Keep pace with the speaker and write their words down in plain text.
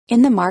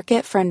In the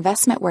market for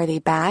investment-worthy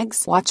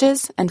bags,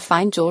 watches, and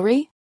fine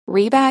jewelry,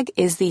 Rebag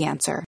is the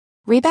answer.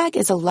 Rebag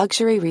is a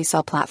luxury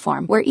resale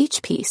platform where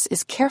each piece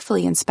is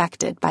carefully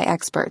inspected by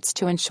experts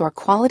to ensure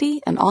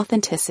quality and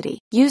authenticity.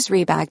 Use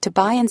Rebag to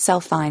buy and sell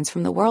finds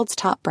from the world's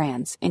top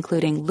brands,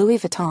 including Louis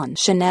Vuitton,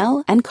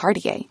 Chanel, and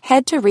Cartier.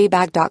 Head to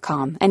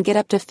Rebag.com and get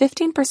up to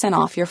 15%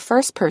 off your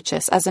first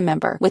purchase as a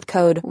member with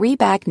code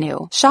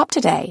REBAGNEW. Shop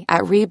today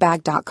at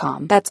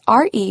Rebag.com. That's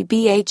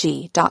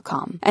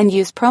REBAG.com. And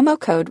use promo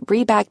code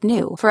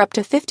REBAGNEW for up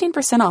to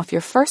 15% off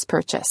your first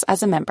purchase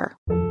as a member.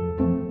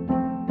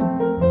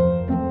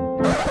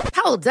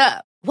 Hold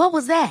up. What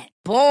was that?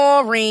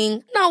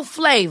 Boring. No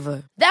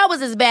flavor. That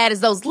was as bad as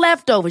those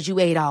leftovers you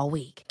ate all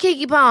week.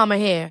 Keke Palmer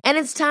here. And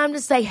it's time to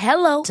say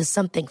hello to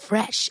something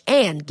fresh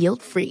and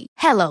guilt-free.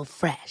 Hello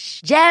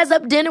Fresh. Jazz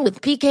up dinner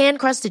with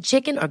pecan-crusted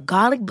chicken or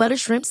garlic butter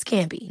shrimp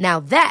scampi. Now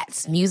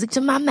that's music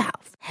to my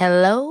mouth.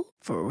 Hello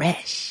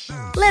Fresh.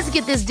 Let's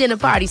get this dinner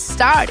party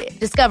started.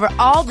 Discover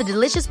all the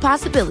delicious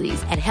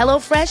possibilities at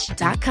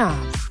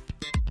HelloFresh.com.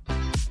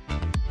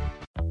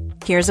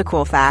 Here's a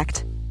cool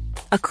fact.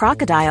 A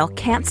crocodile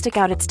can't stick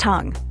out its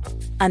tongue.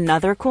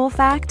 Another cool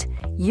fact,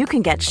 you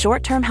can get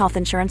short-term health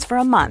insurance for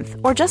a month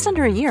or just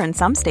under a year in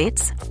some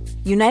states.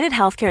 United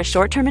Healthcare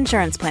short-term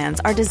insurance plans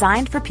are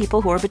designed for people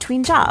who are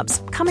between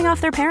jobs, coming off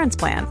their parents'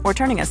 plan, or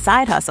turning a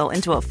side hustle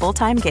into a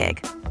full-time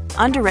gig.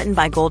 Underwritten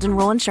by Golden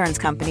Rule Insurance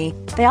Company,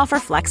 they offer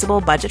flexible,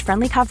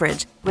 budget-friendly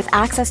coverage with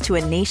access to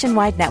a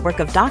nationwide network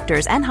of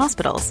doctors and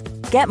hospitals.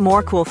 Get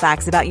more cool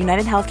facts about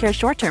United Healthcare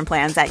short-term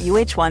plans at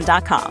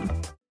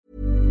uh1.com.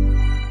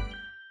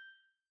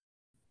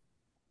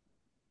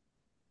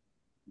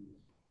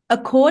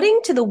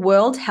 According to the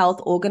World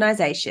Health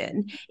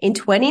Organization, in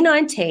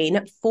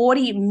 2019,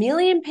 40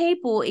 million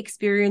people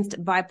experienced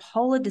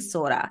bipolar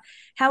disorder.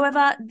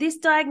 However, this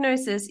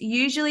diagnosis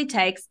usually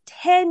takes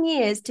 10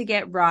 years to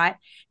get right,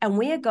 and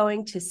we are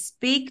going to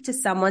speak to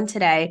someone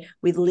today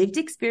with lived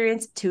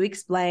experience to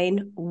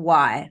explain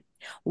why.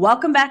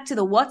 Welcome back to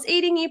the What's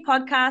Eating You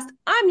podcast.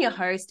 I'm your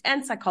host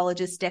and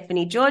psychologist,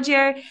 Stephanie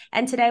Giorgio,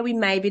 and today we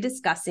may be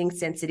discussing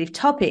sensitive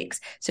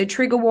topics. So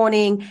trigger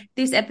warning,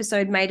 this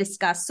episode may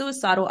discuss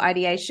suicidal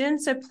ideation,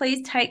 so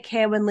please take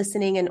care when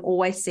listening and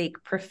always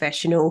seek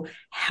professional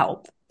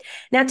help.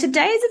 Now,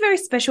 today is a very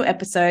special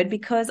episode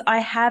because I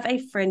have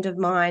a friend of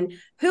mine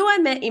who I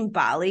met in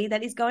Bali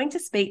that is going to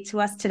speak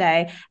to us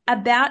today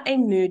about a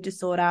mood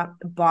disorder,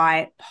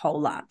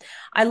 bipolar.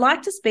 I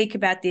like to speak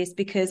about this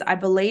because I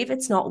believe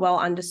it's not well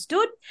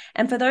understood.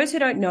 And for those who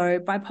don't know,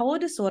 bipolar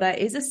disorder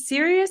is a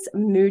serious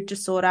mood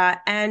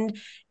disorder and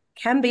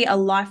can be a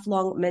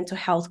lifelong mental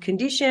health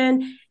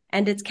condition,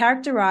 and it's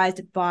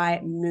characterized by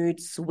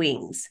mood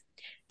swings.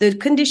 The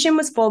condition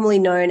was formerly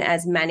known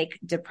as manic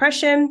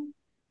depression.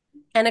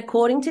 And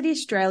according to the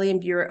Australian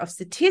Bureau of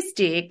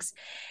Statistics,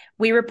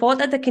 we report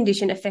that the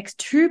condition affects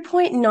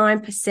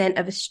 2.9%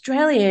 of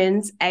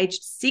Australians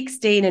aged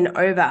 16 and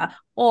over,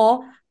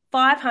 or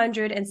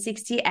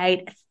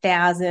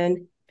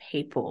 568,000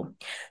 people.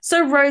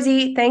 So,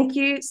 Rosie, thank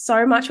you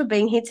so much for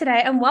being here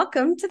today and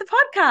welcome to the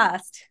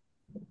podcast.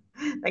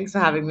 Thanks for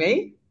having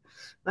me.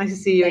 Nice to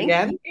see you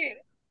again. You.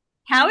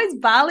 How is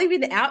Bali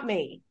without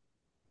me?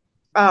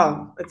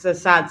 Oh, it's a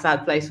sad,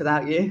 sad place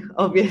without you,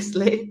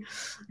 obviously.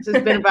 So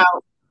it's been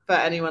about, for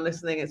anyone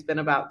listening, it's been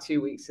about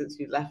 2 weeks since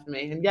you left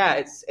me. And yeah,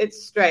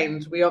 it's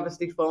strange. We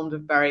obviously formed a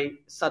very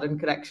sudden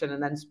connection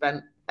and then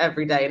spent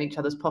every day in each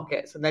other's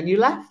pockets, and then you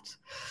left.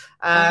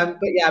 But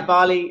yeah,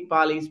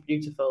 Bali's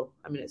beautiful.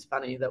 I mean, it's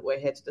funny that we're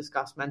here to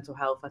discuss mental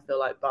health. I feel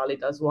like Bali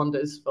does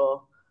wonders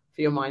for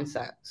your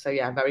mindset. So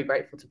yeah, very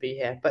grateful to be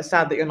here, but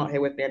sad that you're not here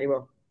with me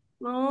anymore.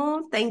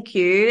 Oh, thank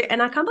you.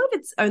 And I can't believe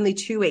it's only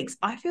 2 weeks.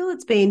 I feel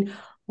it's been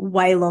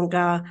way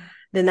longer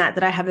than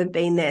that I haven't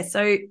been there.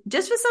 So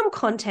just for some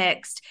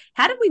context,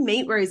 how did we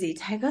meet, Rosie?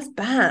 Take us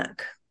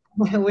back.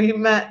 We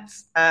met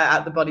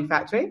at the Body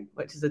Factory,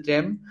 which is a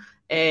gym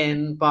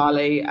in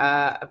Bali,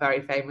 a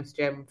very famous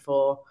gym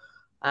for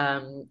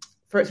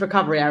its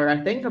recovery area,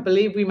 I think. I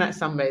believe we met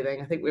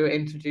sunbathing. I think we were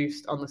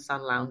introduced on the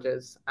sun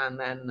lounges and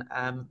then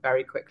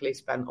very quickly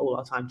spent all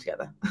our time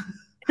together.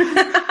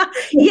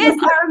 Yes,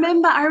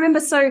 I remember.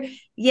 So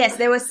yes,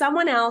 there was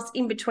someone else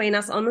in between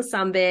us on the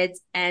sunbeds,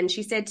 and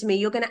she said to me,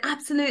 "You're going to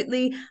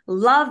absolutely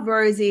love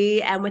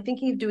Rosie, and we're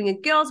thinking of doing a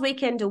girls'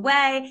 weekend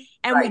away."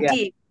 And we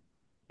did.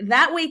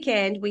 That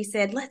weekend, we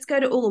said, let's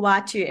go to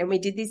Uluwatu, and we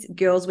did this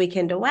girls'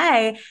 weekend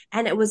away.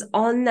 And it was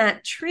on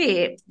that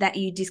trip that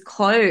you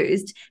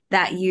disclosed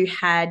that you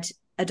had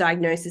a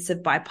diagnosis of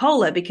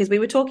bipolar, because we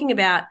were talking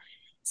about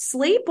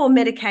sleep or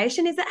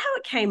medication. Is that how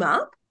it came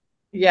up?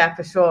 Yeah,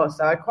 for sure.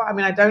 So I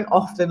don't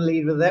often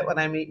lead with it when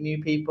I meet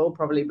new people,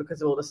 probably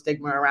because of all the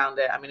stigma around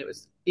it. I mean, it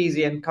was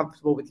easy and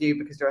comfortable with you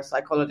because you're a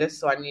psychologist.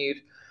 So I knew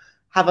you'd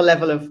have a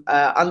level of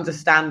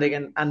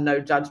understanding and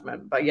no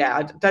judgment. But yeah,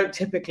 I don't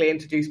typically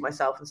introduce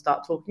myself and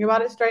start talking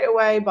about it straight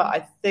away. But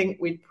I think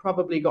we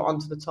probably got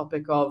onto the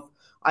topic of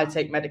I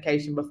take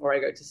medication before I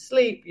go to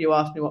sleep. You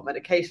asked me what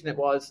medication it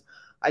was.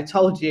 I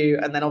told you.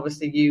 And then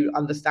obviously you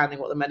understanding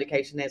what the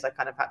medication is, I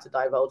kind of had to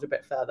divulge a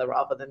bit further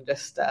rather than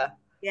just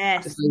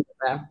Yes. Just leave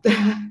it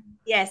there.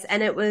 Yes.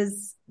 And it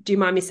was, do you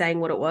mind me saying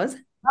what it was?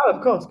 Oh,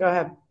 of course. Go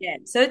ahead. Yeah.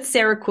 So it's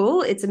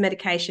Seroquel. It's a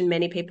medication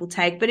many people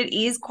take, but it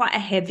is quite a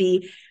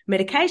heavy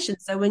medication.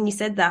 So when you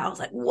said that, I was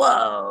like,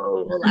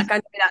 whoa, like I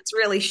know that's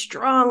really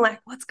strong. Like,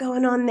 what's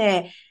going on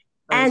there?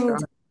 Very And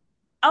strong.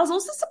 I was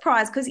also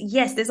surprised because,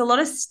 yes, there's a lot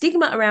of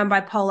stigma around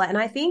bipolar. And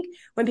I think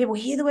when people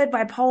hear the word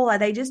bipolar,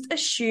 they just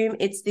assume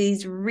it's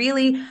these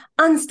really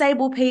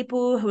unstable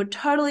people who are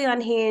totally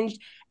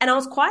unhinged. And I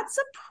was quite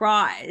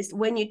surprised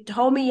when you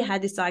told me you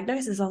had this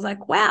diagnosis. I was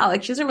like, wow,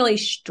 like she doesn't really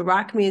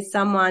strike me as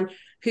someone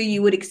who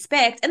you would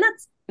expect. And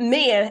that's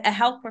me, a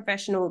health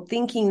professional,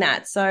 thinking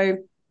that. So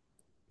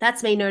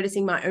that's me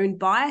noticing my own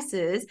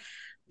biases.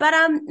 But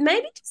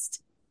maybe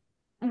just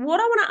what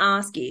I want to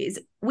ask is,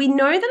 we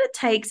know that it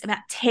takes about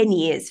 10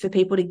 years for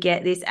people to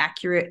get this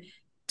accurate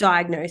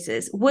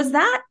diagnosis. Was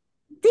that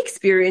the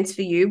experience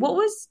for you? What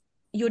was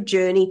your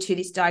journey to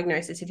this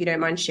diagnosis, if you don't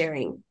mind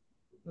sharing?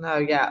 No,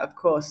 yeah, of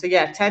course. So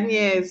yeah, 10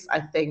 years, I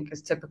think,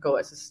 is typical.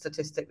 It's a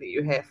statistic that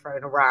you hear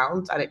thrown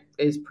around, and it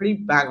is pretty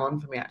bang on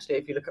for me, actually,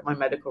 if you look at my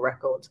medical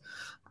record.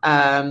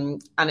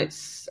 And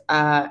it's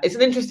an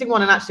interesting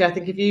one. And actually, I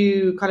think if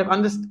you kind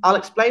of I'll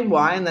explain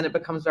why, and then it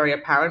becomes very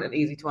apparent and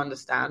easy to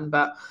understand.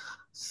 But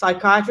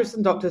psychiatrists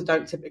and doctors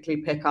don't typically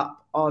pick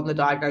up on the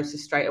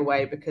diagnosis straight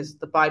away, because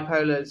the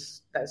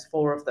bipolars, there's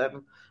 4 of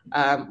them,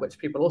 which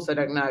people also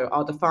don't know,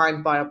 are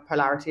defined by a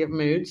polarity of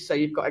moods. So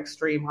you've got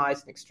extreme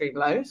highs and extreme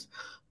lows.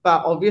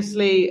 But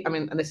obviously, I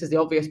mean, and this is the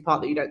obvious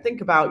part that you don't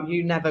think about,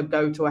 you never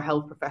go to a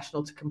health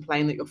professional to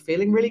complain that you're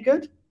feeling really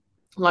good.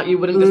 Like, you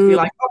wouldn't just be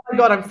like, oh my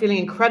God, I'm feeling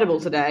incredible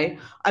today,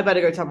 I better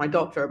go tell my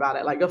doctor about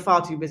it. Like, you're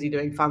far too busy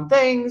doing fun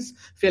things,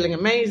 feeling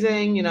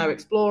amazing,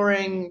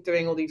 exploring,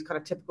 doing all these kind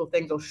of typical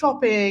things, or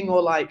shopping,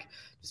 or like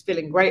just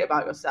feeling great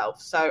about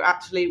yourself. So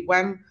actually,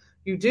 when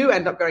you do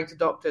end up going to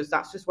doctors,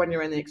 that's just when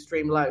you're in the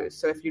extreme lows.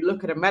 So if you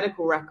look at a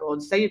medical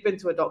record, say you've been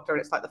to a doctor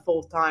and it's like the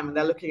 4th time, and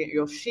they're looking at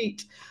your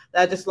sheet,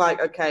 they're just like,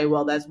 okay,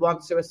 well, there's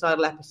one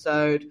suicidal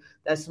episode,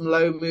 there's some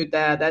low mood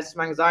there, there's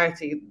some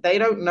anxiety. They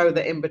don't know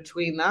that in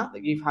between that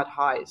you've had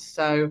highs.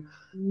 So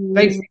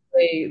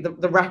basically,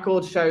 the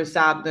record shows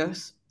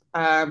sadness.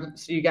 So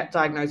you get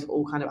diagnosed with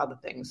all kind of other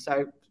things.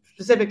 So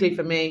specifically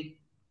for me,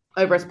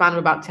 over a span of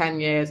about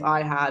 10 years,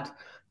 I had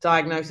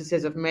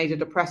diagnoses of major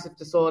depressive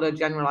disorder,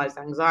 generalized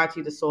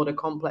anxiety disorder,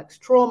 complex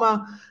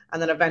trauma,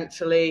 and then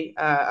eventually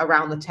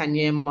around the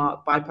 10-year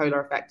mark,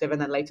 bipolar affective,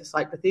 and then later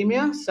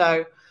cyclothymia.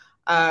 So,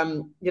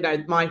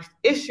 my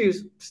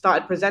issues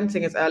started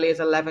presenting as early as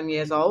 11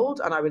 years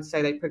old, and I would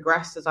say they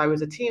progressed as I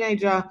was a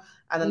teenager,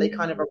 and then they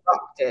kind of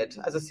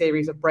erupted as a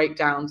series of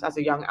breakdowns as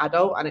a young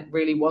adult, and it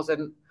really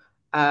wasn't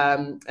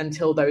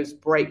until those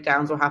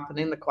breakdowns were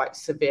happening, the quite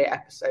severe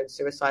episodes,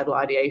 suicidal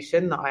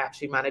ideation, that I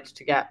actually managed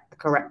to get a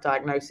correct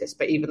diagnosis.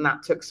 But even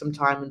that took some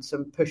time and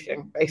some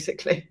pushing,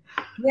 basically.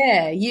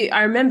 Yeah,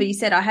 I remember you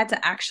said I had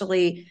to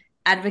actually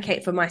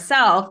advocate for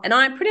myself, and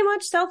I pretty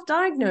much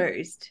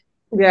self-diagnosed.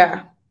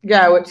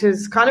 Yeah, which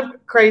is kind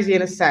of crazy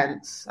in a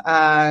sense.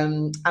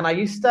 And I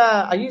used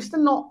to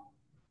not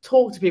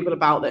talk to people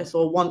about this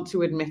or want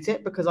to admit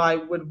it, because I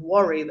would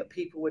worry that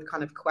people would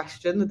kind of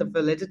question the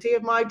validity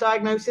of my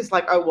diagnosis.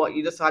 Like, oh, what,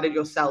 you decided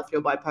yourself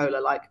you're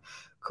bipolar? Like,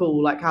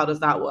 cool. Like, how does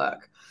that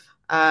work?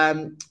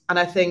 And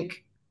I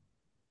think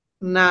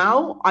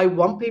now I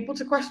want people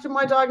to question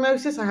my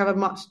diagnosis. I have a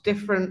much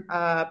different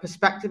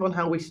perspective on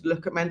how we should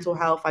look at mental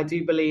health. I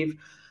do believe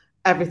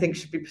everything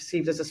should be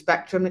perceived as a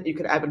spectrum that you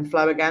could ebb and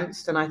flow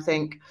against. And I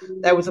think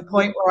there was a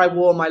point where I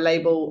wore my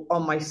label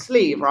on my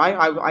sleeve, right?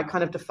 I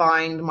kind of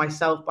defined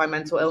myself by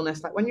mental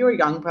illness. Like, when you're a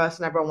young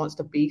person, everyone wants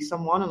to be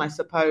someone. And I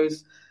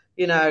suppose,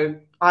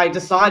 I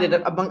decided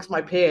amongst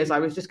my peers, I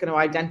was just going to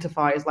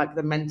identify as like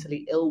the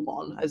mentally ill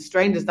one, as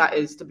strange as that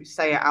is to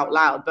say it out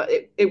loud. But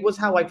it was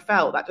how I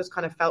felt. That just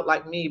kind of felt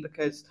like me,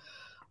 because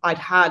I'd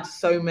had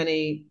so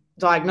many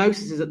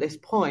diagnoses at this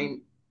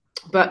point.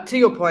 But to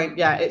your point,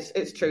 yeah,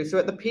 it's true. So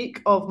at the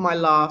peak of my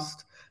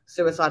last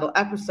suicidal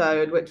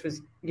episode, which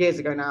was years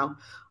ago now,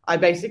 I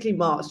basically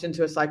marched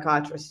into a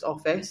psychiatrist's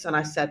office and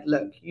I said,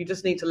 look, you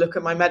just need to look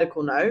at my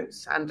medical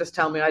notes and just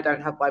tell me I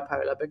don't have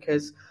bipolar,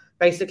 because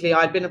basically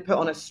I'd been put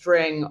on a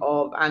string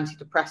of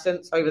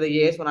antidepressants over the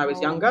years when I was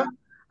younger,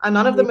 and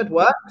none of them had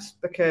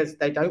worked, because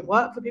they don't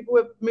work for people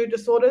with mood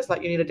disorders.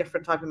 Like, you need a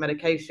different type of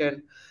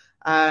medication.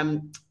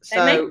 They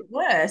make it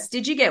worse.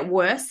 Did you get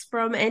worse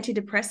from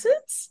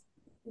antidepressants?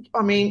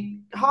 I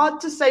mean, hard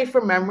to say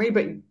from memory,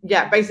 but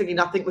yeah, basically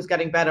nothing was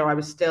getting better. I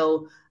was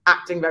still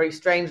acting very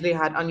strangely,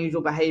 had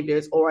unusual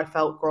behaviors, or I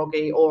felt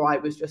groggy, or I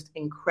was just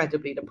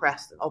incredibly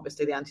depressed. And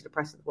obviously the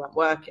antidepressants weren't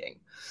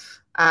working.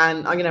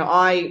 And,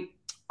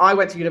 I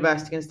went to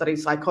university and studied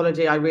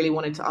psychology. I really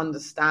wanted to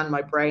understand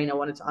my brain. I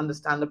wanted to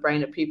understand the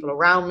brain of people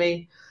around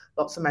me,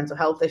 lots of mental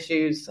health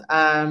issues.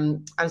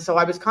 And so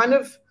I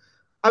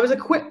was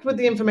equipped with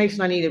the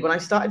information I needed. When I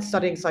started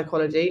studying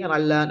psychology and I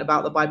learned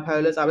about the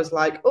bipolars, I was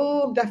like,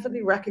 oh, I'm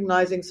definitely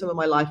recognizing some of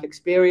my life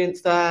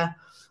experience there.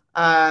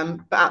 But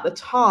at the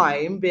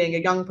time, being a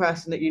young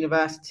person at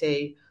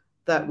university,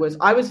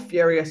 I was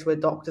furious with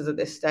doctors at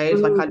this stage.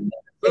 Like, I'd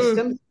never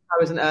system. I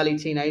was an early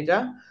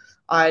teenager.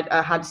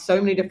 I had so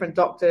many different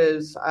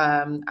doctors,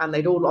 and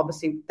they'd all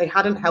obviously, they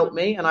hadn't helped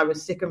me, and I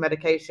was sick of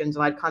medications, and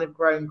I'd kind of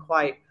grown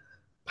quite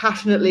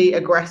passionately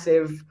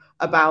aggressive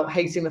about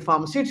hating the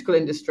pharmaceutical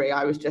industry.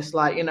 I was just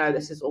like,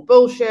 this is all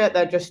bullshit.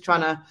 They're just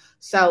trying to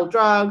sell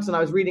drugs. And I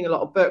was reading a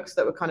lot of books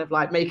that were kind of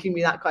like making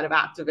me that kind of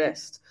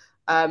activist.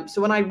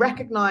 So when I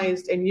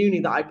recognized in uni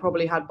that I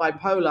probably had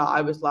bipolar,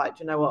 I was like,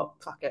 you know what,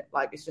 fuck it.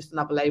 Like, it's just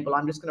another label.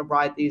 I'm just going to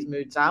ride these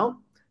moods out.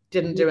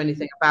 Didn't do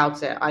anything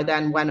about it. I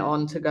then went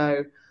on to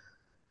go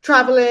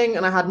traveling,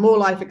 and I had more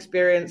life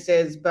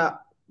experiences,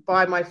 but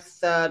by my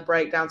third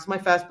breakdown, so my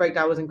first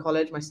breakdown was in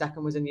college, my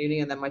second was in uni,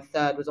 and then my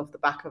third was off the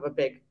back of a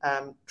big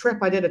trip.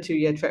 I did a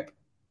 2-year trip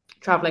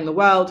traveling the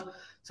world.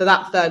 So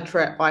that third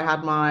trip, I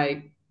had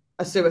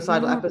a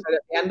suicidal episode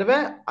at the end of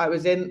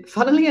it.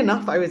 Funnily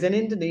enough, I was in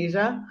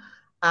Indonesia,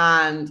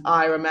 and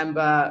I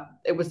remember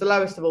it was the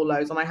lowest of all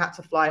lows, and I had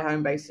to fly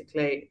home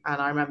basically.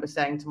 And I remember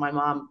saying to my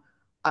mom,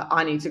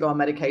 I need to go on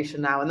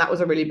medication now. And that was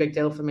a really big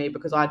deal for me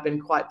because I'd been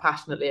quite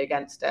passionately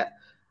against it.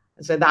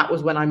 And so that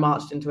was when I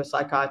marched into a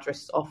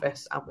psychiatrist's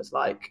office and was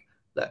like,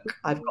 look,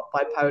 I've got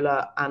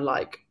bipolar, and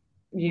like,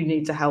 you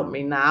need to help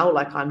me now.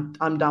 Like,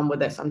 I'm done with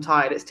this. I'm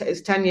tired.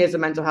 It's 10 years of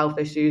mental health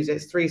issues.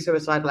 It's 3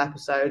 suicidal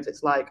episodes.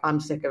 It's like,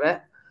 I'm sick of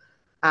it.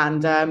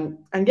 And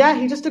yeah,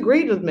 he just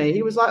agreed with me.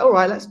 He was like, all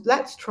right,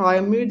 let's try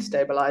a mood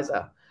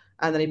stabilizer.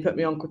 And then he put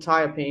me on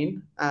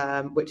quetiapine,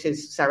 which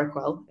is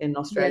Seroquel in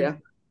Australia.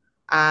 Yeah.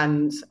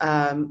 And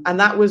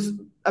that was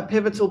a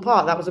pivotal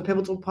part. That was a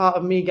pivotal part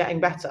of me getting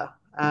better.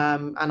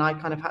 And I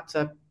kind of had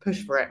to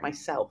push for it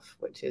myself,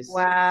 which is...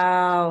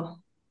 Wow.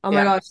 Oh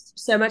my gosh,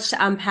 so much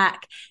to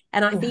unpack.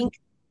 And I think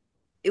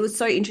it was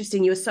so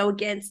interesting. You were so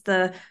against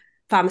the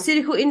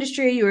pharmaceutical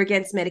industry, you were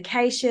against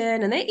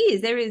medication, and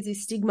there is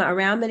this stigma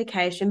around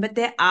medication, but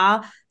there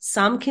are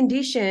some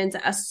conditions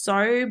that are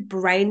so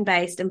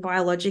brain-based and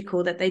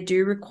biological that they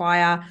do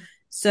require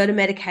certain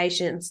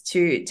medications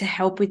to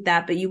help with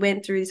that. But you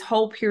went through this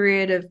whole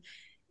period of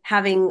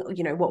having,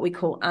 what we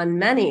call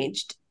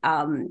unmanaged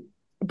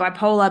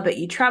bipolar, but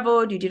you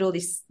traveled, you did all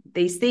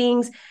these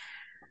things.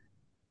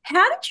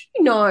 How did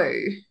you know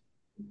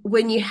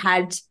when you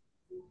had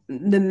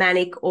the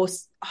manic or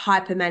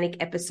hypermanic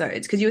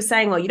episodes? Because you were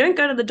saying, you don't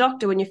go to the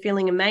doctor when you're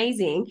feeling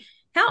amazing.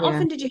 How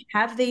often did you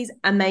have these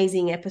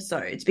amazing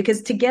episodes?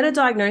 Because to get a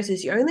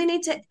diagnosis, you only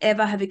need to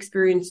ever have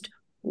experienced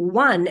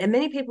one, and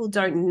many people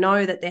don't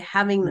know that they're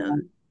having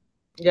them.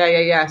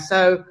 Yeah.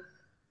 So,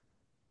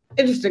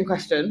 interesting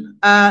question.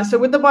 So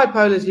with the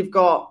bipolars, you've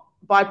got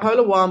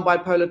bipolar 1,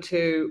 bipolar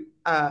 2,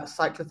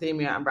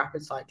 cyclothymia, and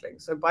rapid cycling.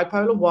 So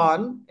bipolar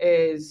 1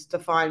 is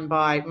defined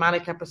by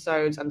manic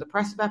episodes and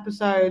depressive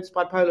episodes.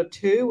 Bipolar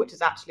 2, which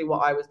is actually what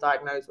I was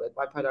diagnosed with,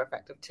 bipolar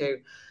affective 2,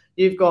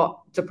 you've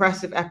got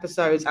depressive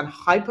episodes and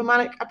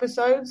hypermanic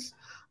episodes.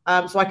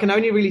 So I can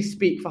only really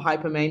speak for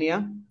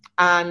hypermania.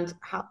 And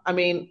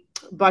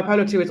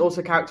bipolar 2 is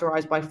also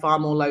characterized by far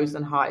more lows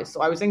than highs.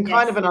 So I was in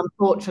kind of an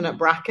unfortunate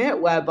bracket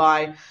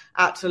whereby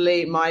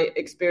actually my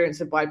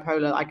experience of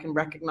bipolar, I can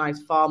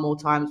recognize far more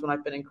times when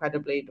I've been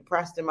incredibly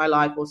depressed in my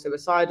life or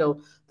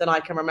suicidal than I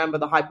can remember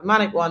the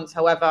hypermanic ones.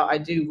 However, I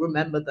do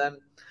remember them.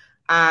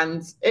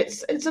 And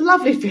it's a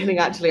lovely feeling,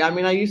 actually. I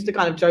mean, I used to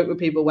kind of joke with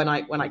people when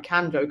I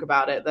can joke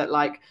about it, that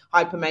like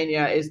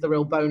hypermania is the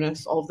real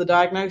bonus of the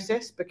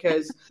diagnosis,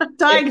 because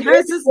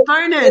diagnosis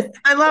bonus.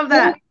 I love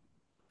that.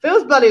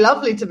 Feels bloody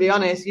lovely, to be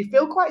honest. You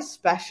feel quite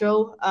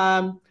special.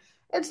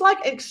 It's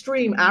like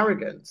extreme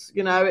arrogance,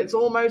 it's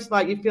almost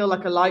like you feel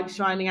like a light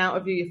shining out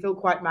of you. You feel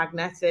quite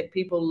magnetic.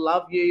 People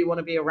love you. You want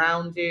to be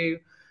around you.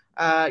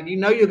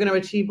 You're going to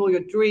achieve all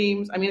your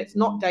dreams. I mean, it's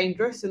not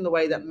dangerous in the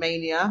way that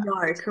mania.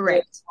 No,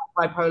 correct.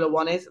 Bipolar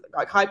 1 is.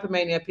 Like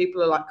hypermania,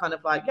 people are like kind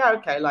of like, yeah,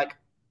 okay, like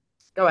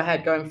go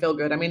ahead, go and feel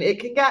good. I mean, it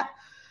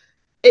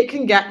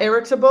can get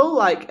irritable.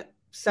 Like,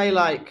 say,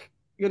 like,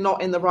 you're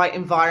not in the right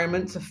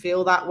environment to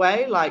feel that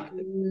way. Like,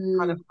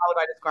 kind of, how would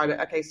I describe it?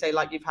 Okay, say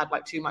like you've had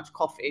like too much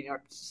coffee and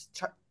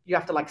you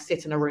have to like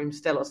sit in a room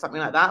still or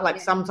something like that. Like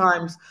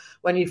sometimes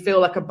when you feel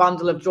like a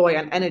bundle of joy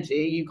and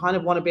energy, you kind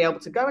of want to be able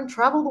to go and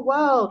travel the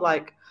world.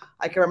 Like,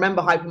 I can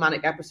remember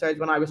hypermanic episodes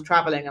when I was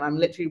traveling and I'm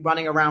literally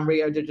running around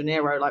Rio de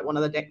Janeiro, like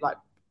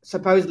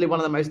supposedly one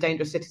of the most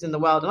dangerous cities in the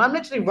world. And I'm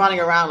literally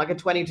running around like a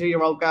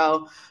 22-year-old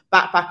girl,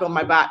 backpack on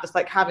my back, just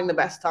like having the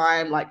best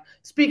time, like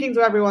speaking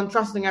to everyone,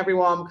 trusting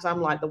everyone, because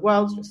I'm like, the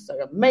world's just so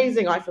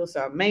amazing. I feel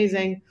so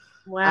amazing.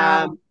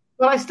 Wow.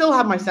 But I still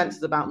had my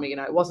senses about me.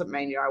 It wasn't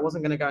mania. I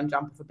wasn't going to go and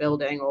jump off a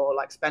building or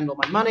like spend all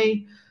my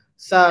money.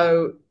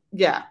 So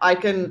yeah, I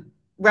can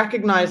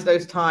recognize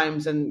those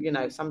times. And,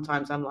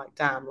 sometimes I'm like,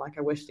 damn, like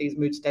I wish these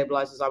mood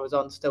stabilizers I was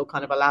on still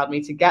kind of allowed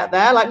me to get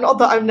there. Like, not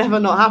that I'm never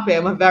not happy.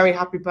 I'm a very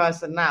happy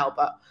person now,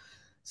 but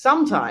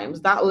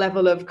sometimes that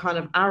level of kind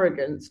of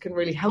arrogance can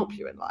really help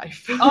you in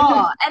life. And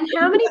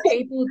how many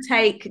people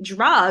take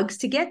drugs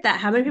to get that?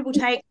 How many people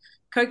take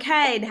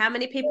cocaine? How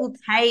many people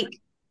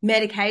take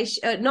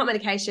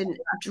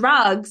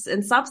drugs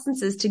and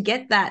substances to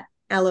get that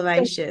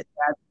elevation.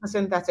 Yeah, a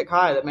synthetic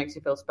high that makes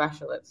you feel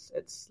special.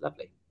 It's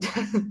lovely.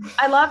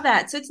 I love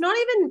that. So it's not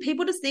even,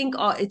 people just think,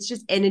 oh, it's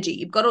just energy.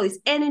 You've got all this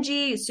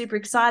energy, you're super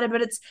excited,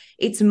 but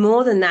it's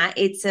more than that.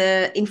 It's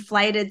a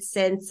inflated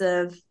sense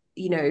of,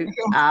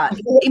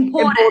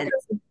 importance.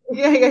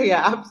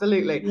 Yeah,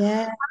 absolutely.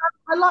 Yeah.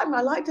 I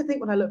like to think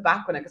when I look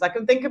back on it, because I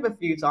can think of a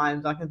few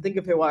times, I can think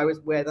of who I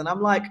was with, and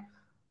I'm like,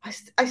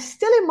 I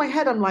still in my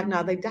head, I'm like,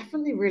 no, they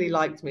definitely really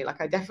liked me.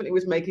 Like, I definitely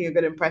was making a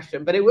good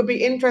impression. But it would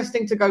be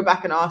interesting to go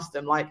back and ask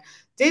them, like,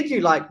 did you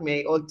like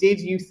me, or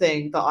did you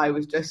think that I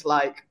was just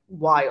like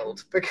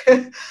wild?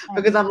 Because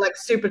I'm like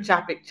super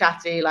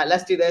chatty, like,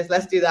 let's do this,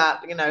 let's do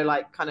that,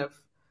 like kind of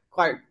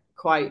quite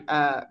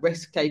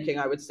risk taking,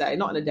 I would say,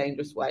 not in a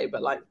dangerous way,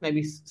 but like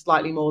maybe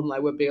slightly more than I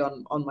would be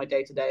on my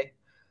day to day.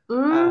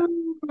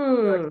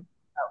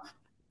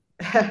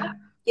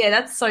 Yeah,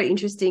 that's so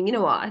interesting. You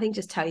know what? I think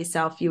just tell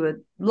yourself you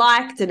were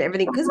liked and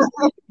everything. Because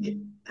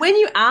when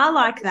you are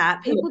like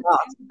that, people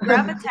do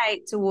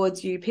gravitate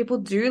towards you. People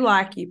do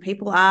like you.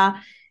 People are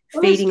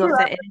feeding off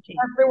that energy.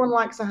 Everyone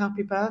likes a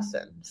happy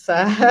person. So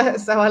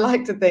I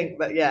like to think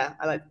that,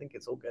 I like to think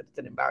it's all good.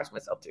 Didn't embarrass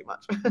myself too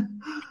much.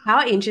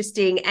 How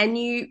interesting. And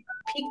you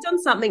picked on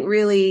something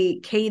really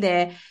key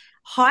there.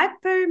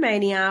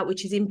 Hypomania,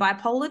 which is in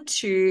bipolar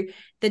 2,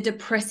 the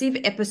depressive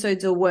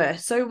episodes are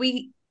worse. So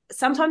we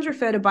sometimes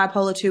refer to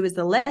bipolar 2 as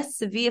the less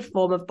severe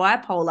form of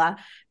bipolar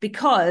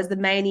because the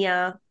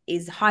mania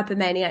is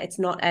hypomania. It's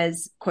not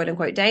as quote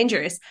unquote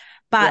dangerous,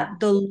 but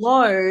the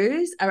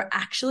lows are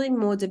actually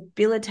more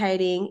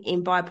debilitating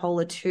in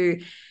bipolar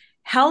 2.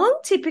 How long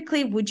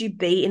typically would you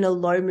be in a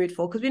low mood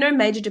for? Because we know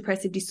major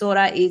depressive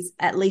disorder is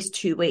at least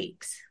 2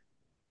 weeks.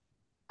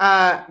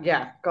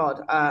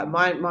 God.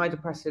 My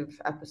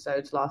depressive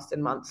episodes last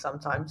in months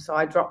sometimes. So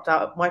I dropped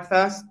out of my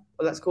first,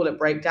 let's call it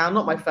breakdown,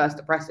 not my first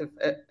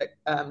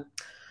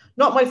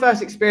not my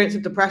first experience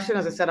of depression.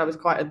 As I said, I was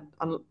quite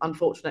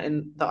unfortunate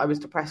in that I was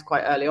depressed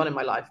quite early on in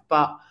my life.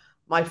 But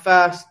my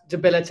first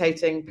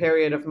debilitating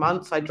period of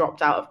months, I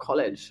dropped out of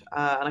college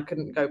and I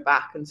couldn't go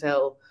back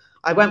until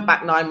I went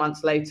back 9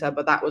 months later.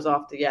 But that was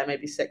after,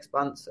 maybe 6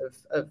 months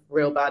of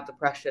real bad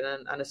depression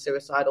and a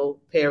suicidal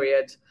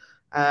period.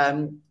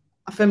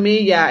 For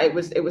me, it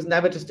was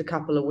never just a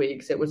couple of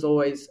weeks. It was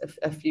always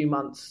a few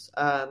months,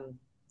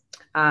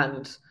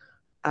 and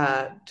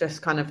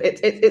just kind of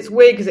it's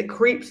weird because it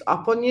creeps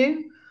up on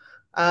you,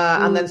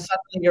 and then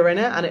suddenly you're in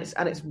it,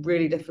 and it's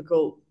really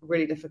difficult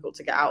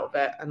to get out of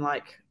it, and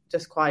like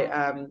just quite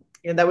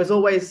there was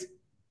always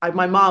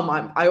my mum.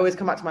 I always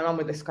come back to my mum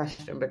with this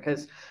question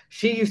because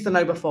she used to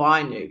know before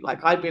I knew.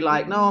 Like I'd be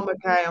like, no, I'm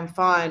okay, I'm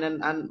fine,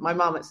 and my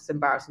mum. It's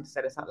embarrassing to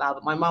say this out loud,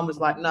 but my mum was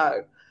like,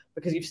 no,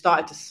 because you've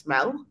started to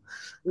smell.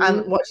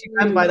 And what she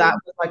meant by that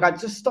was like I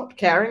just stopped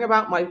caring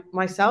about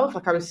myself.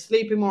 Like I was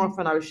sleeping more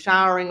often, I was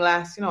showering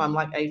less. I'm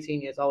like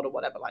 18 years old or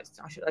whatever. Like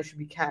I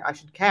should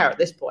care at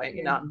this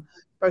point. I'm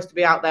supposed to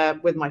be out there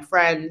with my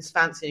friends,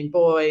 fancying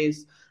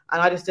boys,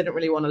 and I just didn't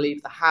really want to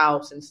leave the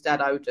house.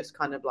 Instead, I would just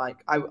kind of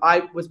like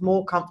I was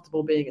more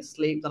comfortable being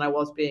asleep than I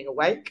was being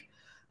awake.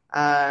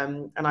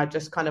 And I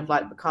just kind of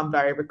like become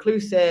very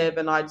reclusive,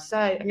 and I'd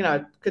say,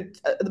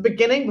 at the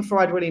beginning, before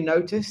I'd really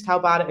noticed how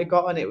bad it had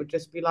gotten, it would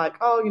just be like,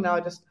 oh, I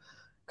just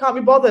can't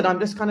be bothered. I'm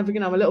just kind of,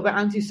 I'm a little bit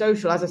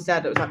antisocial. As I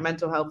said, it was like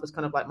mental health was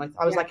kind of like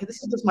I was like,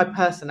 this is just my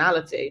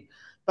personality.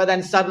 But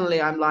then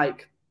suddenly I'm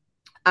like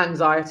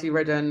anxiety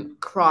ridden,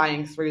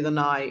 crying through the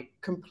night,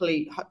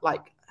 complete,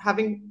 like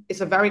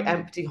it's a very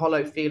empty,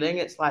 hollow feeling.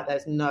 It's like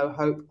there's no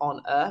hope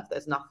on earth.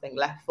 There's nothing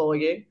left for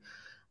you.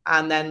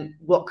 And then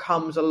what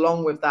comes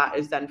along with that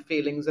is then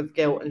feelings of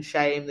guilt and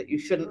shame that you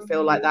shouldn't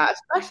feel like that,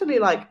 especially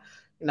like,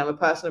 a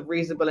person of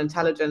reasonable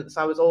intelligence.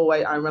 I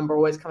remember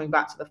always coming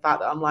back to the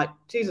fact that I'm like,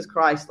 Jesus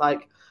Christ,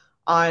 like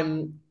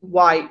I'm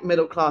white,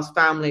 middle-class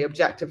family,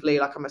 objectively,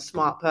 like I'm a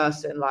smart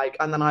person, like,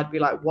 and then I'd be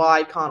like,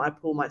 why can't I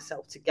pull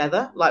myself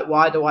together? Like,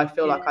 why do I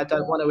feel like I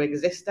don't want to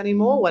exist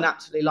anymore when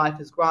actually life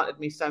has granted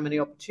me so many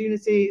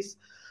opportunities?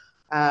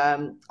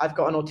 I've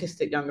got an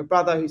autistic younger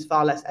brother who's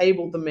far less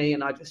able than me,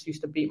 and I just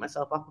used to beat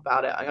myself up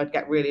about it. I'd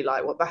get really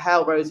like, what the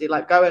hell, Rosie?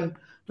 Like, go and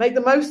make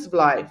the most of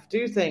life,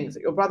 do things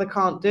that your brother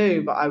can't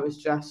do. But I was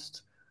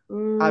just,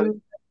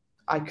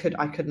 I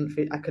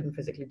couldn't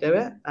physically do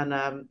it, and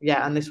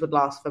and this would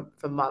last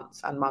for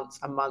months and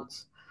months and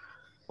months.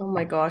 Oh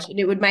my gosh. And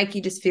it would make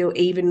you just feel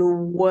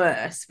even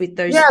worse with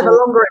those thoughts. The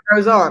longer it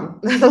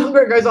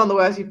goes on, the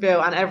worse you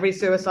feel. And every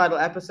suicidal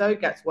episode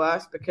gets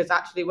worse because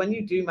actually when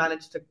you do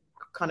manage to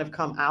kind of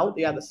come out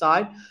the other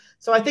side.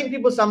 So I think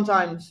people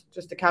sometimes,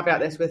 just to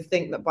caveat this with,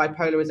 think that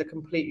bipolar is a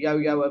complete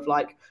yo-yo of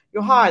like,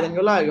 you're high, then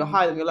you're low, you're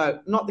high, then you're low.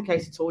 Not the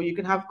case at all. You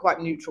can have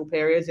quite neutral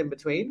periods in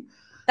between.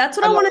 That's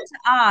what I wanted to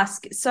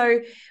ask.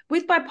 So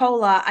with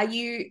bipolar, are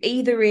you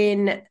either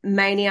in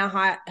mania,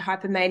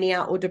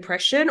 hypomania, or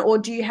depression, or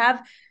do you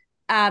have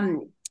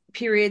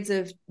periods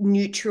of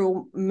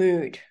neutral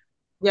mood?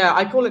 Yeah,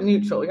 I call it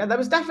neutral. Yeah, there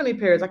was definitely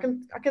periods. I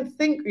can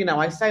think,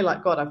 I say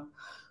like, God,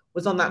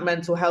 was on that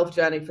mental health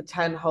journey for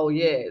 10 whole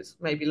years,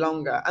 maybe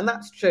longer. And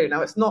that's true.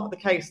 Now, it's not the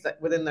case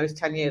that within those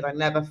 10 years, I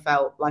never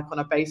felt like on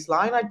a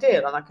baseline. I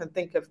did. And I can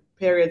think of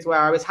periods where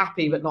I was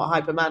happy, but not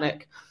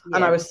hypomanic. Yeah.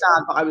 And I was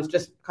sad, but I was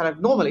just kind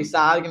of normally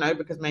sad,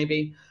 because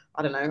maybe,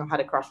 I don't know, I had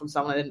a crush on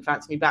someone that didn't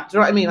fancy me back. Do you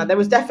know what I mean? Like, there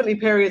was definitely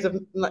periods of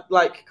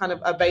like kind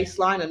of a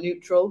baseline, a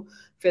neutral,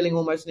 feeling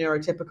almost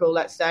neurotypical,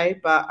 let's say.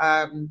 But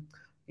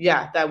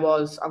yeah, there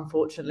was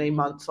unfortunately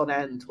months on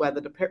end where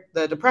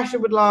the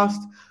depression would last.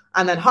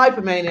 And then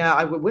hypomania,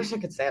 I would wish I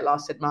could say it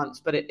lasted months,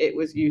 but it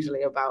was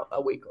usually about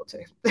a week or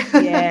two.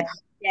 Yeah.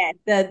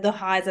 The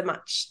highs are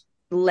much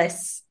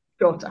less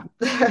shorter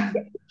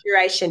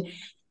duration.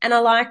 And I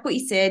like what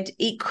you said,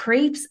 it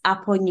creeps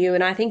up on you.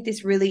 And I think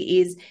this really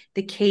is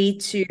the key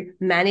to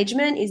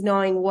management, is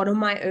knowing what are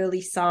my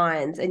early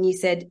signs. And you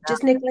said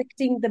just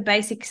neglecting the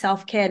basic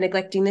self-care,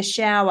 neglecting the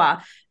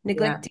shower,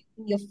 neglecting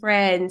your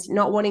friends,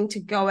 not wanting to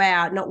go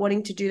out, not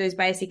wanting to do those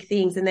basic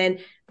things. And then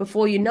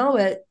before you know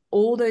it,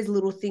 all those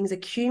little things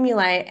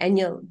accumulate and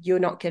you're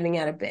not getting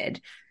out of bed.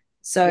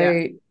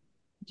 So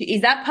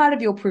is that part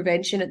of your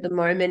prevention at the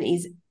moment,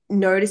 is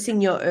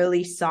noticing your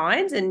early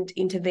signs and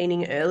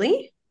intervening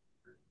early?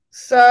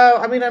 So,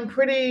 I mean, I'm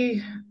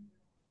pretty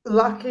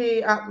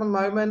lucky at the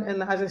moment.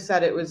 And as I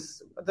said, it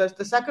was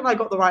the second I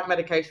got the right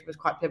medication was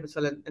quite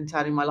pivotal in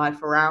turning my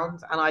life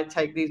around. And I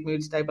take these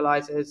mood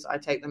stabilizers. I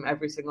take them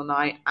every single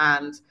night.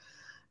 And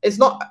it's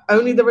not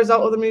only the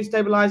result of the mood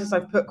stabilizers.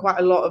 I've put quite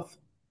a lot of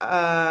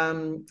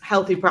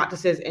healthy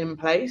practices in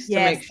place to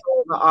make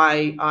sure that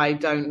I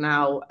don't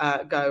now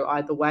go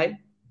either way.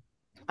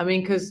 I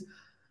mean, because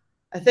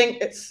I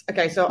think it's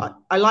okay. So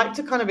I like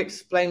to kind of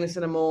explain this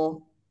in a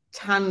more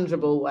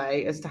tangible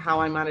way as to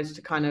how I managed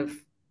to kind of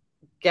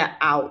get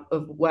out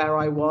of where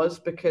I was,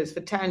 because for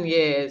 10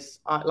 years,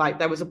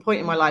 there was a point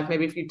in my life,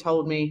 maybe if you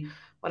told me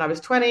when I was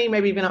 20,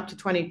 maybe even up to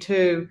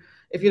 22,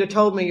 if you'd have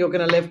told me you're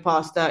going to live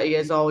past 30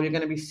 years old, you're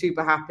going to be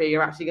super happy,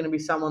 you're actually going to be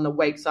someone that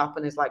wakes up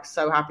and is like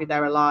so happy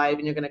they're alive,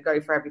 and you're going to go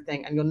for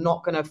everything and you're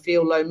not going to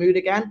feel low mood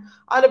again,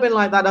 I'd have been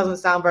like, that doesn't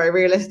sound very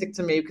realistic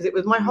to me, because it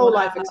was my whole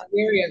life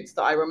experience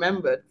that I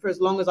remembered. For as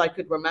long as I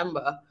could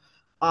remember,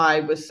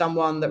 I was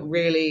someone that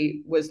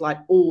really was like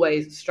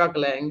always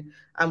struggling.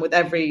 And with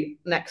every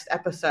next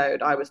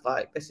episode, I was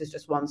like, this is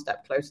just one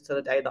step closer to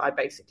the day that I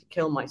basically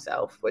kill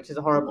myself, which is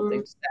a horrible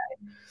thing to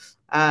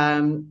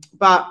say.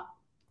 But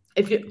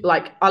if you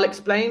like, let's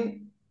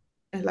explain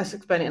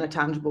it in a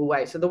tangible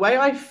way. So the way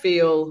I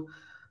feel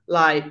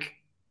like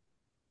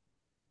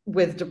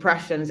with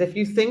depression is, if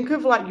you think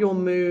of like your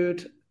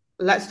mood,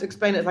 let's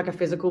explain it as like a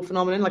physical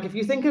phenomenon. Like if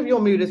you think of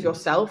your mood as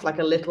yourself, like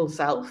a little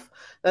self,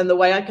 then the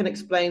way I can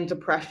explain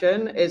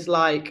depression is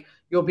like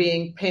you're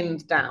being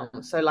pinned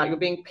down. So like you're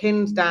being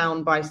pinned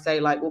down by, say,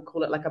 like we'll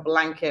call it like a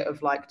blanket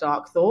of like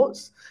dark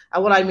thoughts.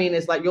 And what I mean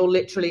is like you're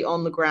literally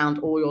on the ground,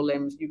 all your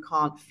limbs, you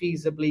can't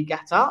feasibly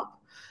get up.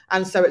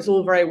 And so it's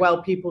all very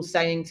well people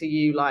saying to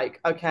you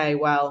like, okay,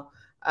 well,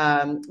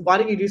 why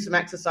don't you do some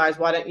exercise?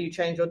 Why don't you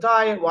change your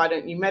diet? Why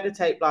don't you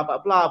meditate? Blah, blah,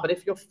 blah. But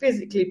if you're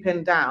physically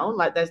pinned down,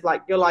 like there's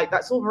like, you're like,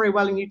 that's all very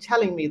well and you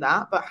telling me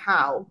that, but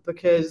how?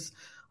 Because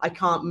I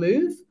can't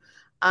move.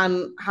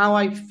 And how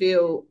I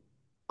feel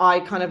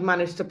I kind of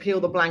managed to peel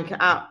the blanket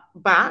out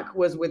back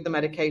was with the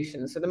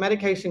medication. So the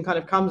medication kind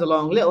of comes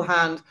along, little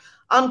hand,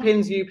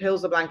 unpins you,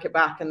 peels the blanket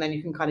back, and then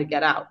you can kind of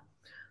get out.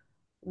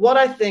 Where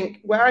I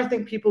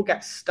think people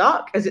get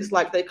stuck is it's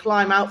like they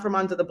climb out from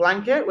under the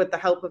blanket with the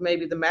help of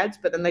maybe the meds,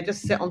 but then they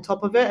just sit on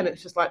top of it and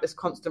it's just like this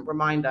constant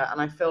reminder.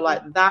 And I feel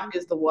like that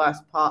is the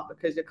worst part,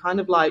 because you're kind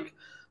of like,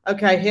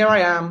 okay, here I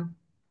am,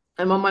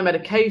 I'm on my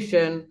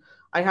medication,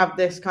 I have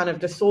this kind of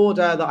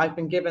disorder that I've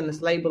been given,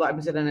 this label that I've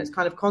been given, and it's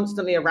kind of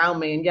constantly around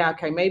me. And yeah,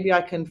 okay, maybe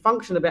I can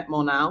function a bit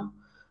more now,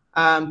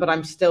 but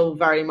I'm still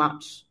very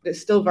much,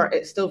 it's still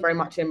very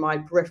much in my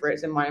periphery,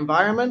 it's in my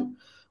environment.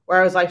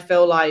 Whereas I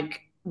feel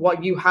like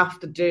what you have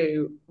to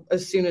do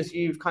as soon as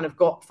you've kind of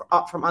got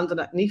up from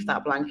underneath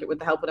that blanket with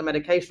the help of the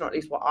medication, or at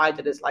least what I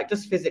did, is like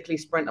just physically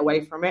sprint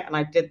away from it. And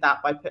I did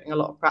that by putting a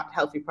lot of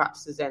healthy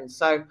practices in.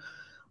 So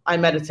I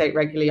meditate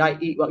regularly. I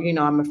eat well,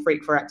 I'm a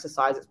freak for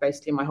exercise. It's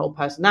basically my whole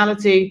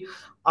personality.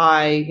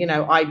 I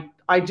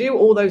do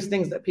all those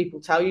things that people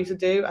tell you to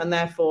do. And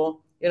therefore,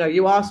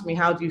 you ask me,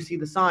 how do you see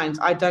the signs?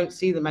 I don't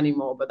see them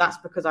anymore, but that's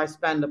because I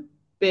spend a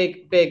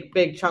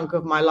big chunk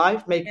of my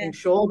life making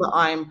sure that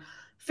I'm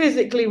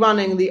physically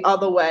running the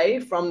other way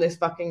from this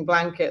fucking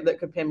blanket that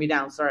could pin me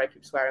down. Sorry, I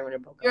keep swearing on your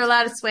podcast. You're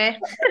allowed to swear.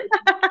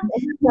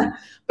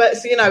 But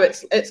so,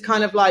 it's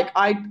kind of like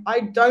I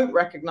don't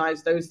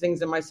recognize those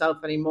things in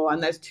myself anymore.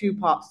 And there's two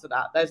parts to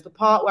that. There's the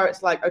part where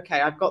it's like,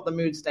 okay, I've got the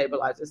mood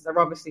stabilizers. They're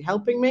obviously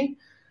helping me.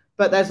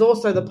 But there's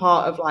also the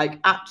part of like,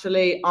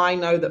 actually, I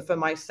know that for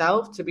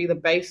myself to be the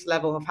base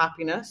level of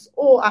happiness,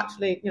 or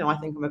actually, I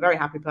think I'm a very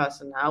happy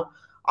person now,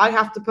 I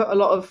have to put a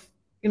lot of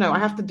I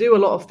have to do a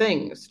lot of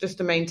things just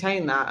to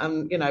maintain that.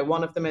 And,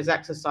 one of them is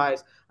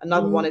exercise.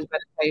 Another one is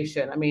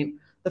meditation. I mean,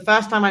 the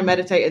first time I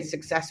meditated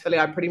successfully,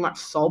 I pretty much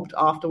sobbed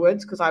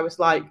afterwards, because I was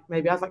like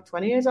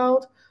 20 years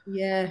old.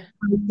 Yeah.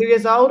 2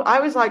 years old, I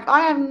was like,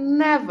 I have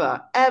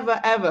never, ever,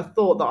 ever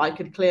thought that I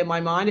could clear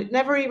my mind. It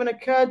never even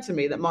occurred to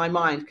me that my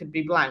mind could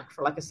be blank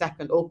for like a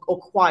second, or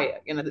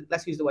quiet.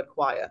 Let's use the word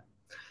quiet,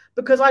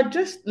 because I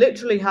just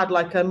literally had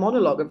like a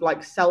monologue of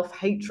like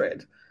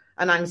self-hatred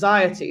and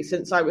anxiety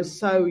since I was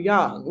so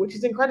young, which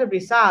is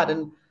incredibly sad.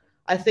 And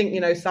I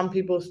think, some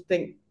people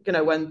think,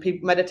 when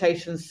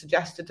meditation's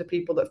suggested to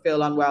people that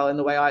feel unwell in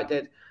the way I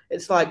did,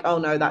 it's like, oh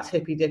no, that's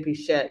hippy dippy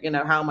shit.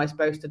 How am I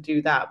supposed to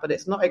do that? But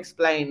it's not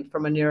explained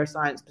from a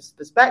neuroscience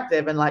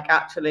perspective. And like,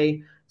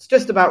 actually, it's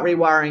just about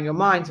rewiring your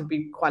mind to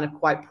be kind of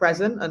quite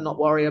present and not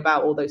worry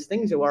about all those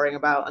things you're worrying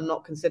about, and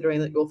not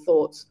considering that your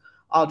thoughts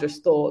are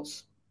just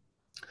thoughts.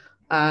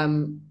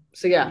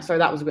 So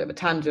that was a bit of a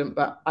tangent,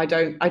 but I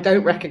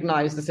don't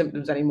recognize the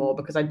symptoms anymore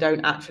because I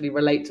don't actually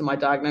relate to my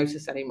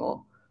diagnosis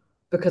anymore,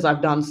 because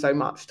I've done so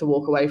much to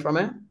walk away from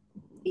it.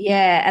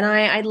 Yeah, and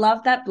I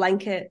love that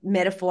blanket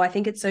metaphor. I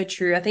think it's so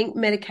true. I think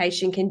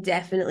medication can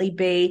definitely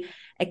be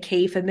a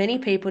key for many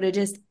people to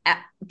just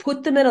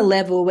put them at a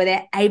level where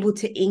they're able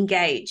to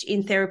engage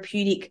in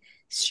therapeutic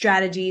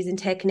strategies and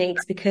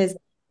techniques, because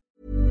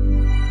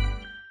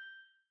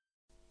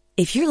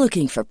If you're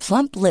looking for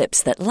plump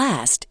lips that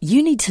last,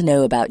 you need to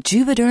know about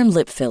Juvederm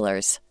lip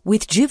fillers.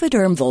 With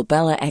Juvederm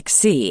Volbella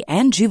XC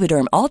and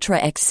Juvederm Ultra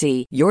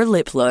XC, your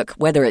lip look,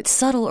 whether it's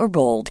subtle or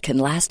bold, can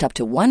last up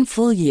to 1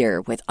 full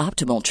year with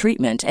optimal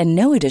treatment and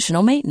no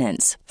additional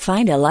maintenance.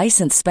 Find a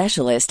licensed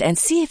specialist and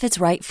see if it's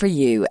right for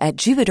you at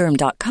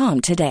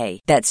Juvederm.com today.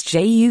 That's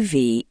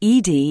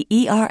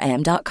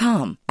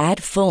JUVEDERM.com.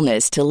 Add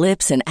fullness to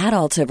lips in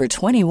adults over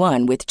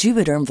 21 with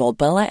Juvederm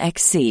Volbella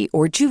XC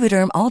or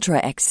Juvederm Ultra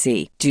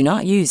XC. Do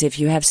not use if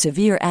you have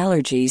severe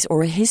allergies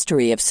or a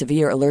history of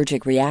severe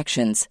allergic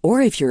reactions, or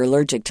if you're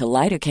allergic to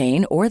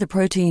lidocaine or the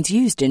proteins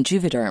used in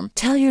Juvederm.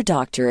 Tell your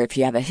doctor if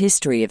you have a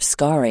history of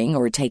scarring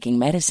or taking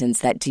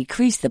medicines that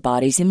decrease the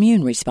body's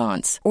immune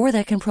response or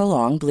that can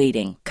prolong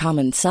bleeding.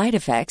 Common side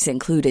effects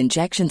include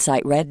injection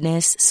site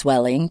redness,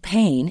 swelling,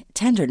 pain,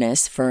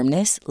 tenderness,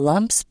 firmness,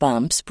 lumps,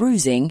 bumps,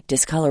 bruising,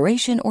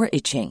 discoloration, or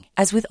itching.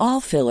 As with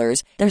all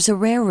fillers, there's a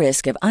rare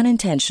risk of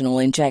unintentional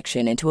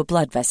injection into a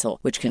blood vessel,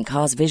 which can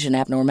cause vision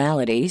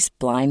abnormalities,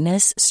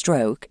 blindness,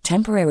 stroke,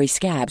 temporary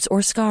scabs,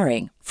 or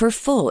scarring. For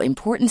full,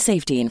 important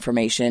safety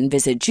information,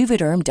 visit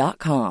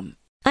Juvederm.com.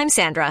 I'm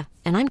Sandra,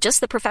 and I'm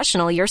just the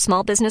professional your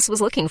small business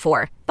was looking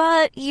for.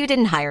 But you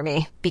didn't hire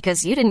me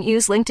because you didn't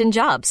use LinkedIn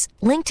Jobs.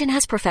 LinkedIn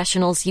has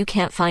professionals you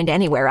can't find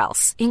anywhere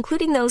else,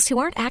 including those who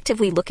aren't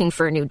actively looking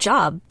for a new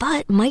job,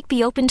 but might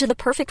be open to the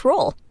perfect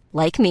role,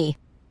 like me.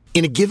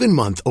 In a given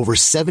month, over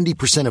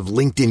 70% of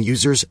LinkedIn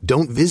users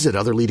don't visit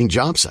other leading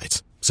job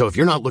sites. So if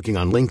you're not looking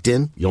on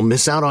LinkedIn, you'll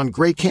miss out on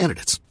great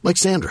candidates like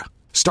Sandra.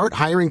 Start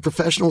hiring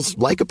professionals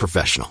like a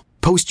professional.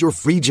 Post your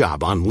free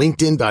job on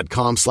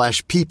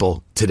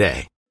linkedin.com/people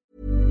today.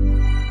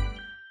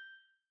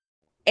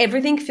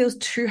 everything feels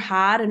too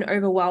hard and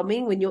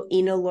overwhelming when you're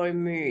in a low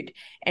mood,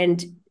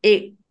 and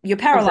you're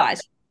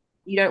paralyzed.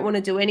 You don't want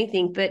to do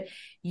anything, but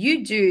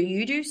you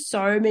do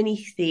so many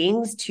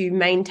things to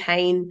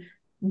maintain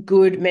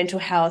good mental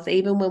health.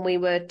 Even when we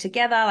were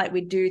together, like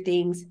we'd do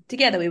things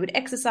together, we would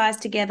exercise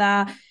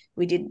together.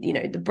 We did,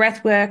 the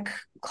breath work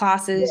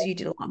classes. Yeah. You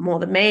did a lot more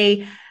than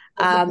me.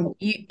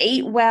 You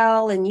eat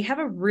well and you have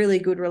a really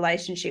good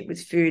relationship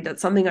with food.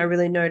 That's something I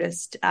really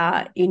noticed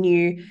in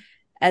you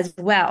as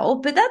well.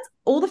 But that's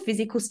all the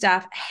physical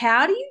stuff.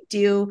 How do you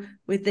deal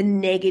with the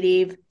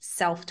negative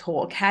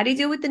self-talk? How do you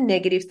deal with the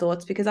negative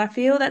thoughts? Because I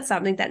feel that's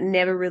something that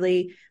never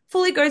really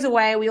fully goes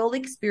away. We all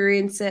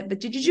experience it. But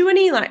did you do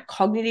any like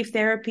cognitive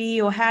therapy,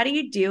 or how do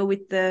you deal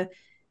with the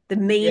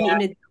mean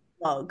inner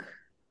dialogue?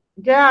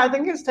 Yeah, I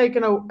think it's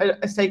taken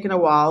a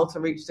while to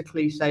reach the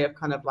cliche of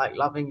kind of like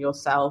loving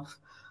yourself.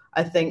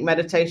 I think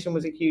meditation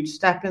was a huge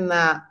step in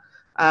that.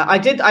 I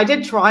did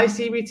try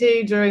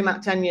CBT during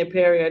that 10-year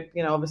period.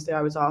 Obviously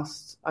I was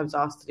asked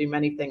to do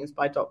many things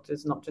by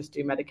doctors, not just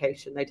do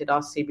medication. They did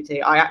ask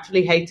CBT. I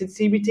actually hated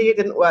CBT. It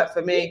didn't work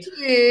for me. Did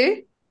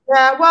you?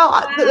 Yeah, well,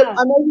 wow. I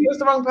maybe it was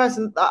the wrong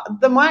person.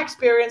 My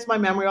experience, my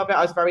memory of it,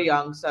 I was very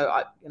young.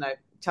 So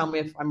tell me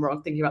if I'm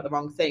wrong, thinking about the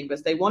wrong thing,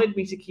 but they wanted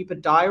me to keep a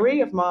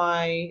diary of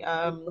my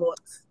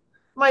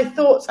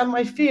thoughts and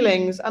my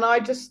feelings. And I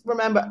just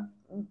remember,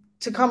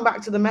 to come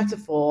back to the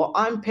metaphor,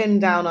 I'm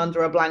pinned down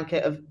under a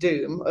blanket of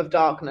doom, of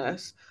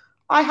darkness.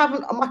 I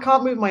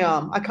can't move my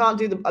arm. I can't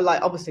do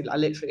obviously I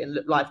literally in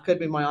life could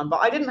move my arm,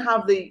 but I didn't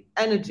have the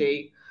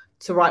energy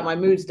to write my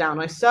moods down.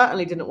 I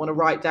certainly didn't want to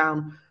write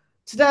down,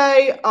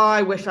 today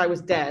I wish I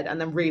was dead, and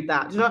then read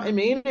that. Do you know what I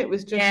mean? It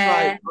was just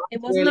it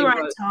wasn't really the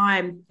right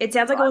time. It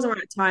sounds like it wasn't the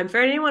right time.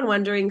 For anyone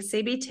wondering,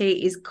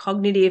 CBT is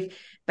cognitive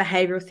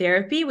behavioral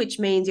therapy, which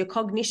means your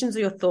cognitions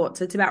are your thoughts.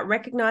 So it's about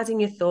recognizing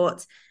your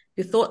thoughts.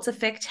 Your thoughts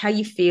affect how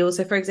you feel.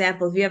 So for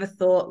example, if you have a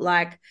thought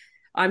like,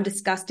 I'm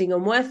disgusting,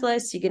 I'm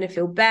worthless, you're going to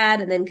feel bad.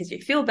 And then because you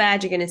feel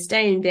bad, you're going to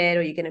stay in bed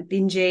or you're going to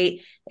binge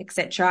eat,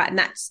 etc. And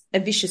that's a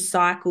vicious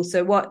cycle.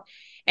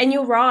 And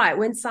you're right,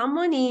 when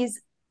someone is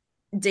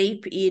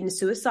deep in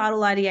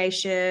suicidal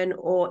ideation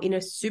or in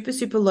a super,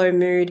 super low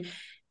mood,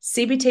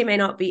 CBT may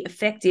not be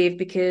effective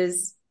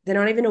because they're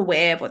not even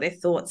aware of what their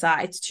thoughts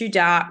are. It's too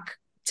dark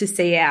to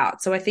see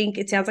out. So I think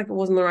it sounds like it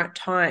wasn't the right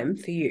time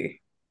for you.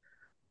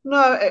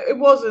 No, it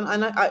wasn't.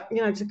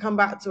 And to come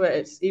back to it,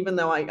 it's even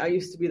though I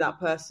used to be that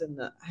person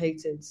that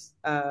hated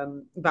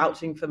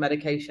vouching for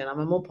medication, I'm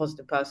a more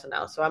positive person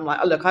now. So I'm like,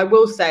 oh, look, I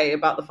will say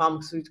about the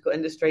pharmaceutical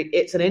industry,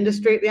 it's an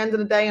industry at the end of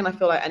the day. And I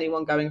feel like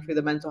anyone going through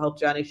the mental health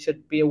journey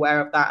should be aware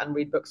of that and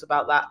read books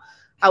about that.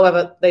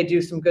 However, they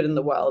do some good in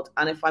the world.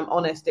 And if I'm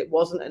honest, it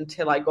wasn't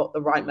until I got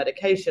the right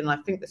medication, and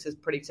I think this is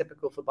pretty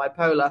typical for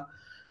bipolar,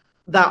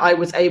 that I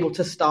was able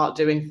to start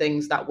doing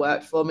things that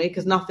worked for me,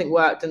 because nothing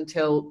worked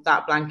until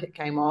that blanket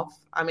came off.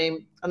 I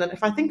mean, and then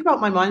if I think about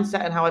my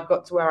mindset and how I've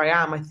got to where I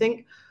am, I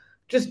think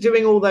just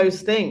doing all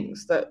those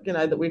things that,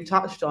 that we've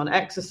touched on,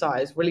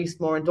 exercise,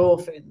 released more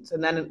endorphins.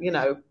 And then,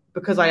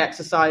 because I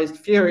exercised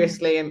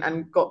furiously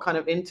and got kind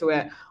of into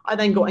it, I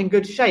then got in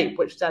good shape,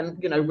 which then,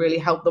 really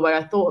helped the way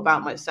I thought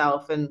about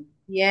myself. And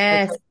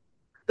yes,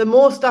 the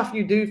more stuff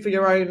you do for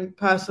your own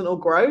personal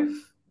growth,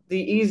 the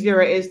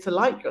easier it is to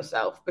like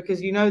yourself,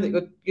 because you know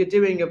that you're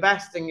doing your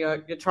best and you're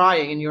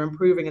trying and you're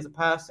improving as a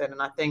person.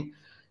 And I think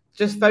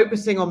just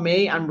focusing on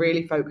me and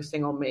really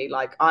focusing on me.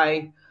 Like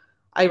I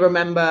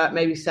remember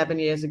maybe 7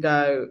 years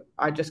ago,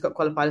 I just got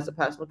qualified as a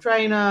personal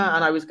trainer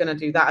and I was going to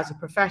do that as a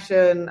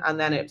profession. And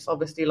then it's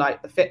obviously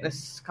like the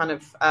fitness kind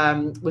of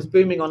was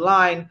booming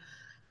online.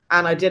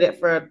 And I did it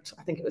for,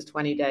 I think it was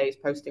 20 days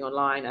posting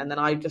online. And then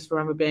I just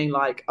remember being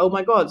like, oh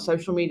my God,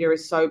 social media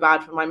is so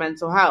bad for my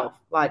mental health.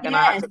 Like, and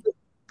yes.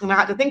 I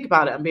had to think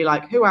about it and be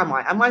like, who am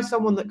I? Am I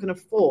someone that can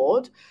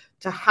afford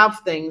to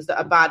have things that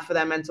are bad for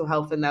their mental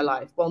health in their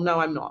life? Well,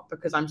 no, I'm not,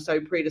 because I'm so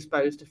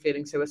predisposed to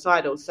feeling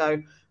suicidal.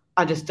 So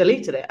I just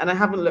deleted it and I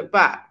haven't looked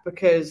back,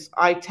 because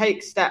I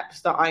take steps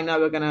that I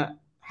know are going to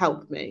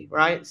help me,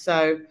 right?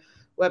 So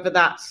whether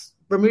that's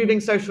removing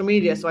social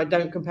media so I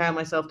don't compare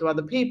myself to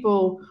other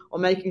people, or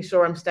making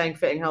sure I'm staying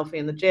fit and healthy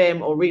in the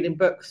gym, or reading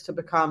books to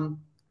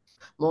become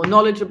more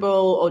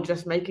knowledgeable, or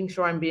just making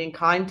sure I'm being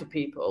kind to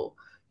people.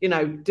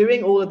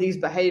 Doing all of these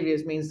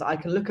behaviors means that I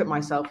can look at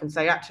myself and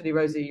say, actually,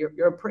 Rosie,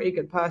 you're a pretty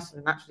good person.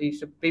 And actually, you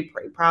should be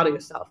pretty proud of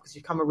yourself, because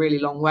you've come a really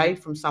long way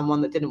from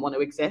someone that didn't want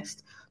to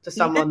exist to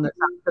someone that's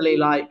actually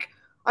like,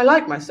 I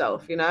like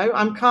myself,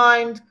 I'm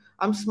kind,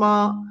 I'm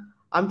smart,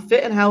 I'm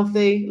fit and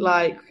healthy.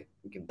 Like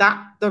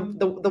that,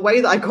 the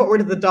way that I got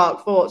rid of the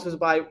dark thoughts was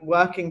by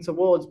working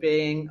towards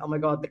being, oh my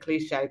God, the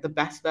cliche, the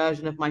best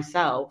version of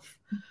myself.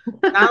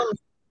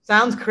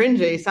 Sounds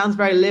cringy, sounds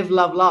very live,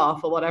 love,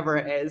 laugh, or whatever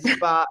it is.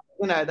 But,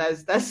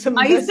 there's some...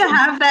 I used to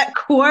have that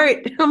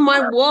quote on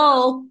my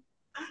wall.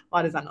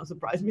 Why does that not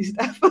surprise me,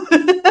 Steph?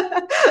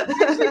 I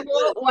actually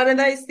bought one of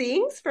those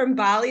things from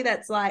Bali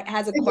that's like,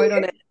 has a quote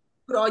on it.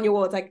 Put it on your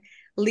wall. It's like,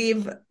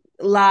 live,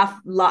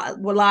 laugh,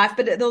 life.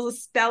 But there was a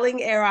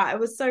spelling error. It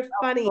was so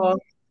funny. Oh,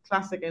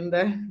 classic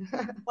Indo.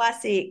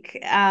 Classic.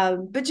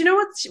 But you know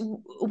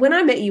what? When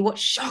I met you, what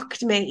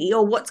shocked me,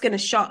 or what's going to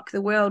shock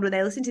the world when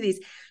they listen to this,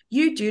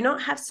 you do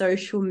not have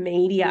social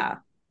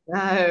media.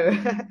 No.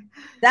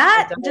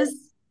 That just,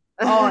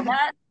 that's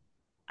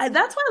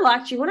why I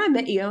liked you. When I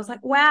met you, I was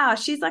like, wow,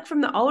 she's like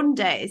from the olden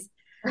days.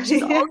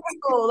 She's old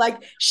school.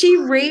 Like she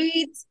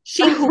reads,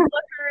 she hula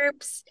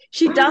hoops,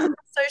 she does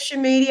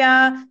social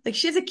media. Like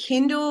she has a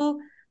Kindle.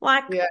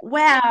 Like,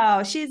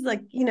 wow, she's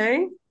like,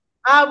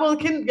 Well,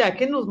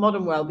 Kindle's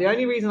modern world. The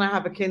only reason I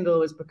have a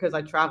Kindle is because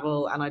I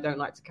travel and I don't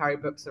like to carry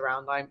books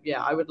around.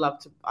 I would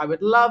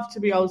love to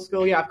be old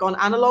school. Yeah, I've got an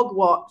analog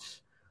watch.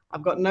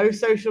 I've got no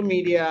social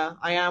media.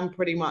 I am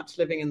pretty much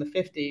living in the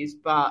 50s,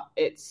 but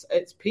it's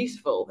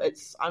peaceful.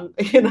 It's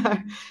nice. You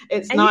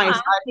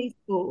are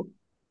peaceful.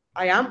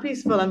 I am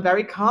peaceful. I'm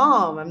very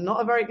calm. I'm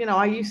not a very,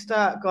 I used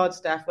to, God,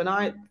 Steph, when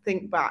I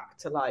think back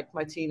to like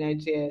my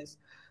teenage years,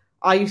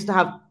 I used to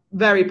have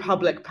very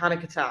public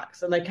panic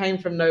attacks, and they came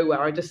from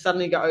nowhere. I just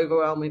suddenly got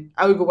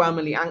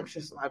overwhelmingly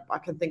anxious. I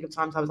can think of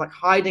times I was like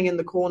hiding in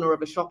the corner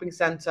of a shopping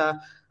center,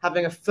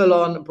 having a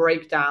full-on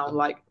breakdown,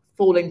 like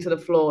falling to the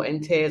floor in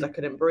tears. I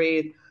couldn't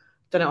breathe.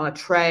 Done it on a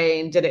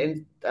train. Did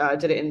it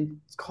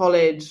in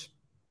college.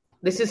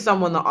 This is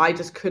someone that I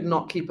just could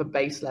not keep a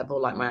base level.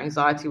 Like my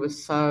anxiety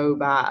was so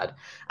bad.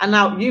 And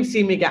now you've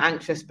seen me get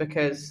anxious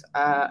because,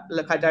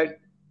 look,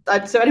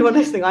 so anyone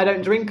listening, I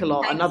don't drink a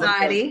lot.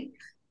 Anxiety.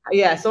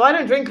 So I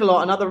don't drink a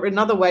lot.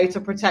 Another way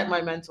to protect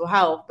my mental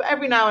health. But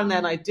every now and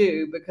then I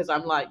do, because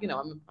I'm like,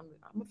 I'm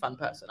a fun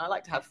person. I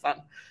like to have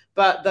fun.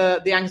 But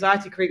the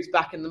anxiety creeps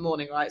back in the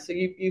morning, right? So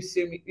you've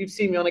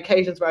seen me on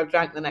occasions where I've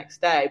drank the next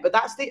day. But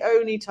that's the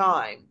only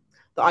time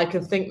that I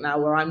can think now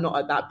where I'm not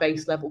at that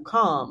base level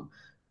calm.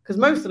 Because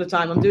most of the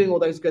time I'm doing all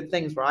those good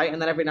things, right? And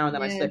then every now and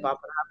then I slip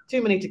up and have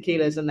too many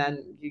tequilas, and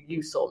then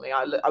you saw me.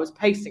 I was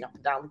pacing up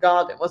and down the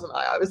garden, wasn't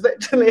I? I was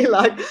literally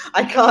like,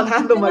 I can't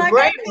handle my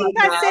brain. I think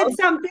I said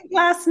something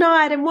last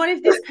night, and what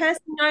if this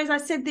person knows I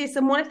said this,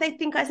 and what if they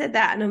think I said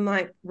that? And I'm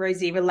like,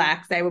 Rosie,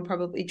 relax. They were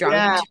probably drunk.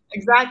 Yeah,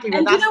 exactly.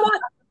 And you know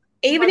what?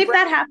 Even if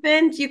that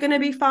happens, you're going to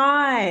be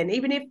fine.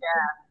 Even if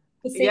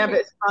Yeah, but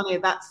it's funny.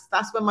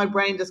 That's when my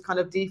brain just kind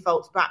of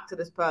defaults back to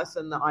this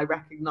person that I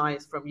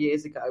recognized from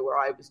years ago, where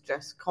I was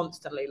just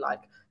constantly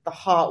like the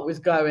heart was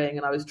going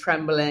and I was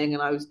trembling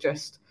and I was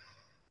just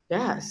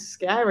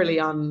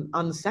scarily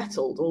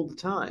unsettled all the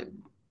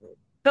time.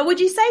 But would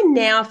you say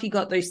now, if you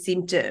got those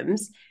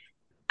symptoms,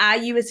 are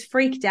you as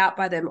freaked out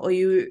by them, or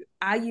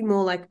are you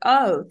more like,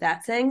 oh,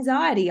 that's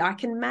anxiety, I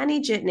can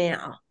manage it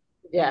now?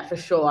 Yeah, for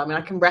sure. I mean,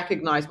 I can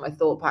recognize my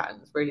thought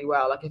patterns really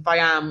well. Like if I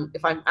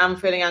am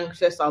feeling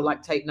anxious, I'll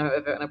like take note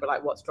of it and I'll be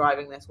like, what's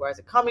driving this? Where is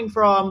it coming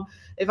from?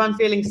 If I'm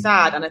feeling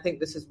sad, and I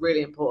think this is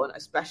really important,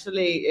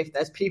 especially if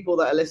there's people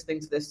that are listening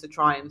to this to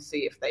try and see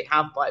if they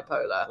have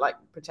bipolar, like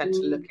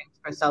potentially looking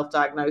for a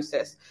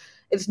self-diagnosis.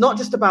 It's not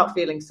just about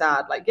feeling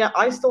sad. Like, yeah,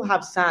 I still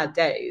have sad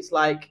days.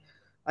 Like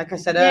I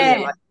said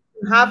earlier, like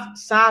have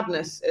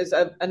sadness is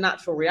a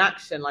natural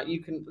reaction. Like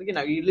you can,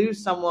 you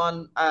lose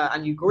someone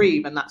and you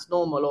grieve, and that's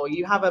normal. Or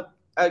you have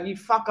you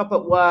fuck up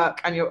at work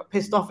and you're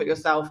pissed off at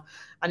yourself,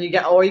 and you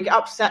get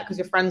upset because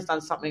your friend's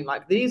done something.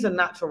 Like these are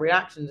natural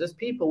reactions. As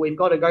people, we've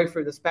got to go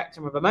through the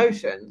spectrum of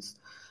emotions.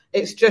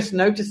 It's just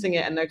noticing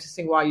it and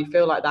noticing why you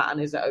feel like that,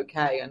 and is it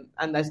okay?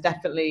 And there's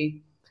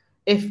definitely,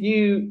 if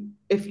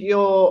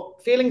you're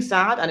feeling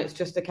sad and it's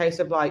just a case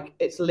of like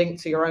it's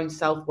linked to your own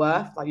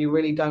self-worth, like you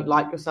really don't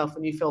like yourself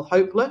and you feel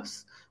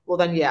hopeless, well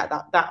then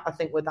that I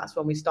think that's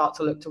when we start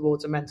to look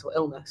towards a mental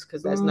illness,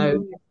 because it's not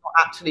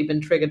actually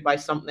been triggered by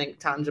something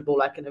tangible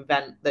like an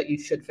event that you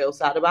should feel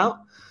sad about.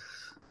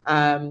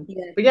 But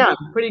yeah,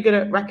 I'm pretty good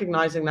at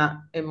recognizing that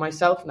in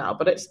myself now,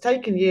 but it's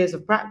taken years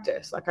of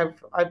practice. Like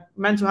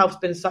mental health's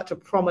been such a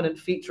prominent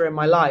feature in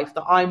my life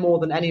that I more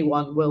than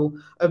anyone will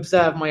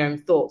observe my own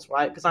thoughts,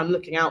 right? Because I'm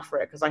looking out for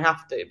it, because I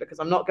have to, because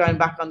I'm not going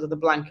back under the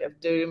blanket of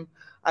doom.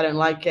 I don't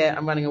like it.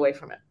 I'm running away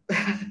from it.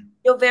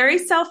 You're very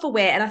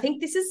self-aware, and I think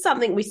this is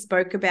something we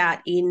spoke about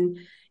in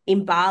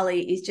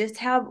Bali, is just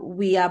how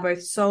we are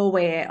both so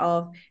aware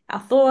of our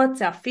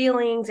thoughts, our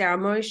feelings, our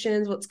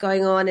emotions, what's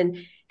going on, and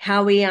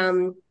how we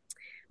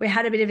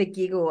had a bit of a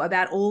giggle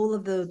about all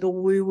of the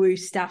woo-woo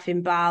stuff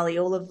in Bali,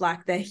 all of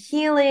like the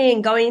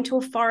healing, going into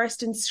a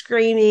forest and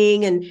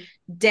screaming and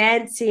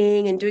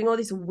dancing and doing all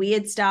this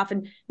weird stuff.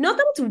 And not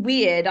that it's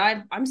weird,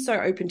 I'm so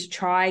open to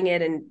trying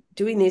it and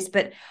doing this,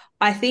 but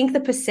I think the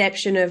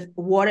perception of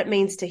what it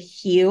means to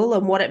heal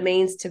and what it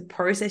means to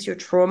process your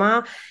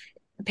trauma,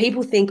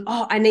 people think,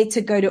 oh, I need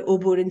to go to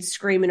Ubud and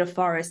scream in a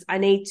forest. I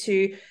need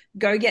to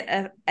go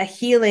get a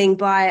healing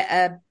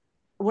by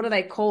what are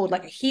they called?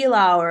 Like a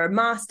healer or a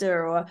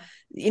master or,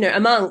 a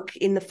monk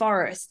in the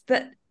forest.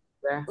 But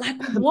like,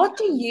 what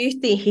do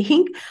you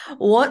think?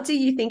 What do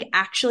you think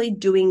actually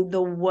doing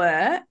the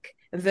work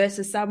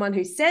versus someone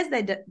who says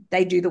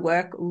they do the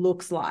work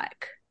looks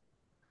like?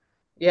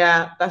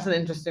 Yeah, that's an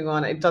interesting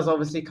one. It does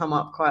obviously come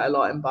up quite a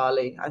lot in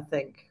Bali. I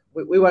think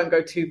we won't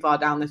go too far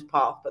down this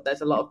path, but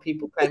there's a lot of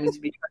people claiming to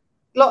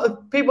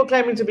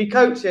be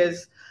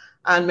coaches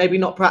and maybe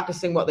not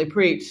practicing what they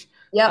preach.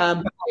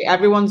 Yeah.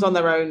 Everyone's on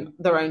their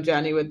own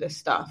journey with this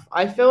stuff.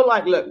 I feel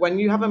like, look, when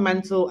you have a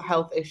mental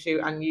health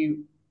issue and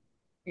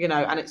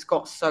and it's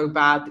got so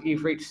bad that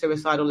you've reached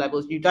suicidal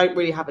levels, you don't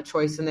really have a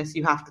choice in this.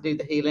 You have to do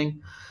the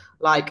healing.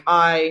 Like,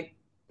 I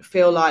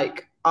feel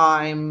like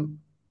I'm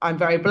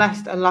very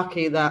blessed and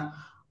lucky that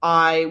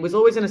I was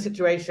always in a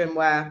situation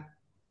where,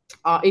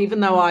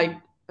 even though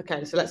I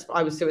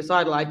was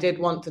suicidal, I did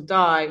want to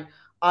die.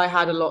 I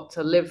had a lot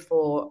to live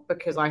for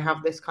because I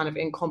have this kind of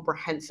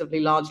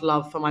incomprehensibly large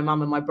love for my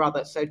mum and my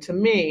brother. So to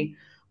me,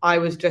 I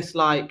was just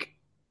like,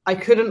 I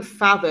couldn't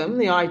fathom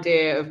the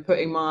idea of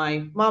putting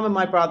my mum and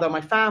my brother,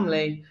 my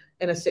family,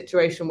 in a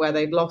situation where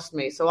they'd lost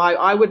me. So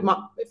I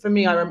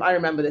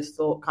remember this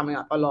thought coming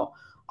up a lot.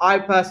 I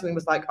personally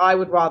was like, I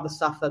would rather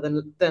suffer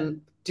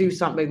than do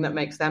something that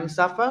makes them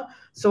suffer.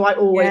 So I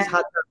always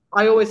had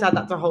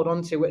that to hold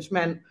on to, which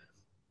meant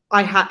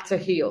I had to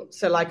heal.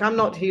 So like, I'm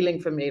not healing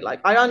for me. Like,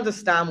 I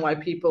understand why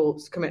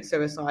people commit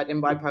suicide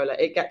in bipolar.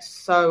 It gets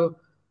so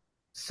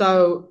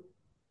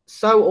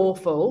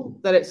awful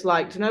that it's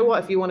like, do you know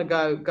what? If you want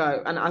to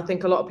go. And I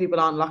think a lot of people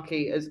aren't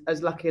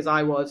as lucky as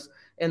I was,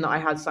 in that I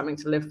had something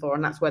to live for,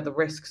 and that's where the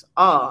risks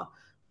are.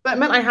 But it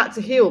meant I had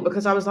to heal,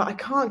 because I was like, I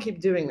can't keep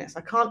doing this.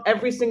 I can't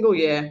every single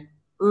year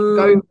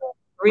go for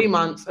 3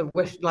 months of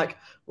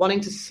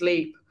wanting to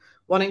sleep,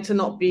 wanting to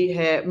not be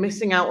here,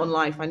 missing out on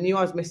life. I knew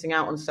I was missing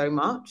out on so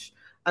much.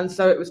 And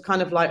so it was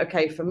kind of like,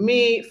 okay, for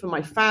me, for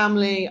my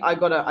family, I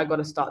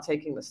gotta start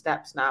taking the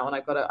steps now, and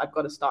I've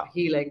got to start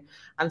healing.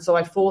 And so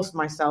I forced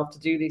myself to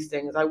do these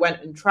things. I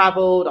went and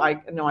traveled. I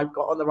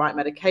got on the right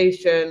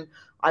medication.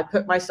 I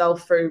put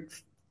myself through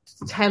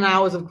 10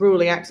 hours of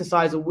grueling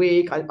exercise a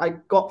week. I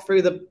got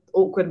through the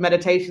awkward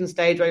meditation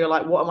stage where you're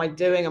like, what am I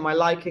doing? Am I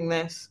liking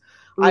this?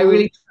 I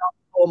really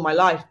transformed my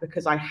life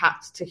because I had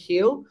to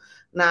heal.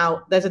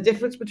 Now, there's a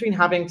difference between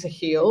having to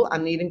heal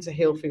and needing to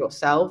heal for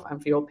yourself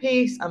and for your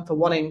peace and for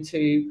wanting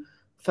to,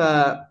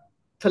 for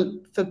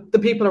the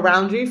people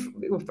around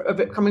you, of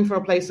it coming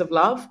from a place of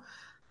love.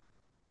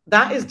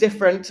 That is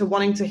different to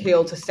wanting to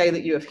heal to say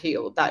that you have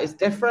healed. That is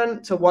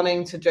different to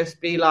wanting to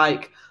just be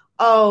like,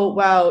 oh,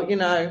 well,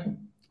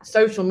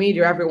 social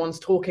media, everyone's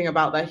talking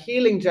about their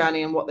healing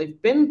journey and what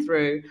they've been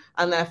through,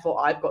 and therefore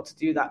I've got to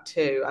do that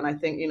too. And I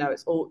think,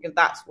 it's all,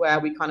 that's where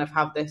we kind of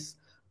have this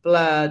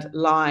blurred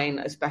line,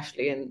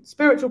 especially in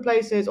spiritual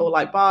places or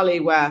like Bali,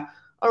 where,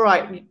 all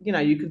right,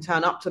 you can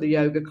turn up to the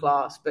yoga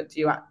class, but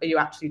are you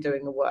actually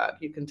doing the work?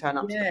 You can turn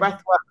up to the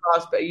breathwork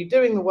class, but are you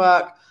doing the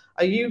work?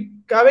 Are you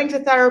going to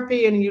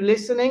therapy and are you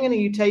listening and are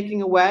you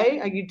taking away?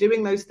 Are you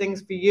doing those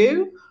things for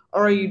you,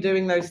 or are you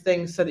doing those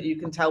things so that you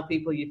can tell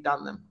people you've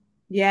done them?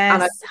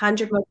 Yes,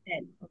 100%.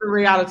 The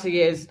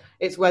reality is,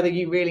 it's whether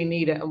you really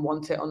need it and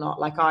want it or not.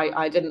 Like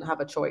I didn't have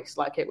a choice.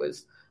 Like it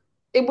was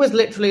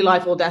literally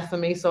life or death for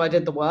me. So I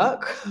did the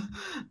work.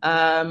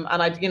 And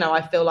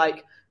I feel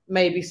like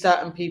maybe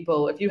certain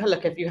people, if you're,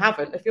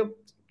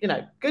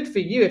 good for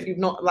you. If you've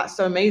not, that's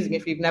so amazing.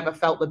 If you've never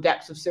felt the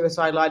depths of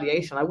suicidal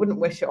ideation, I wouldn't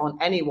wish it on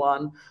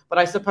anyone, but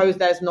I suppose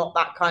there's not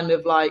that kind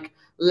of like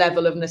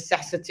level of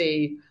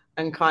necessity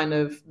and kind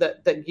of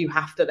that you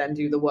have to then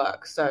do the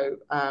work. So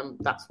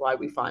that's why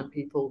we find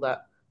people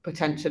that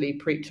potentially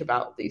preach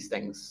about these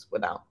things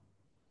without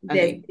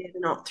they're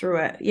not through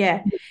it.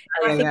 Yeah.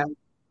 And I think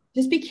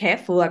just be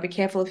careful. Like, be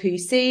careful of who you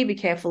see, be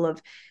careful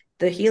of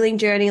the healing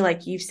journey.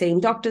 Like, you've seen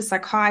doctors,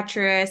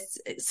 psychiatrists,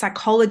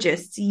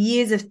 psychologists,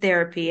 years of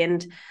therapy.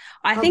 And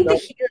I think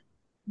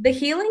the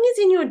healing is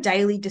in your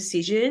daily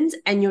decisions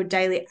and your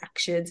daily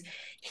actions.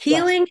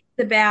 Healing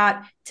is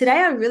about, today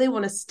I really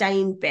want to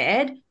stay in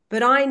bed,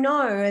 but I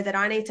know that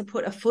I need to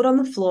put a foot on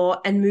the floor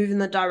and move in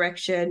the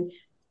direction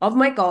of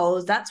my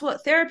goals. That's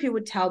what therapy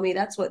would tell me.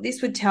 That's what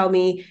this would tell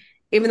me,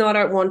 even though I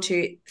don't want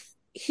to.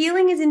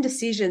 Healing is in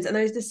decisions, and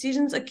those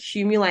decisions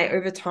accumulate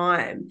over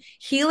time.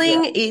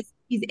 Healing is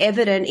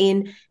evident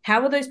in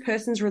how are those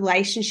person's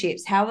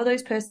relationships? How are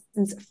those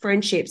person's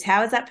friendships?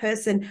 How is that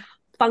person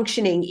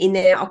functioning in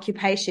their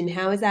occupation?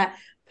 How is that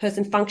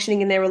person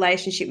functioning in their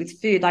relationship with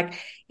food? Like,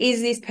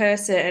 is this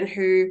person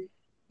who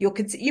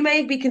you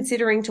may be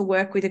considering to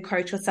work with a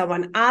coach or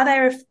someone, are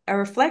they a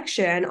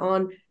reflection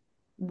on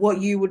what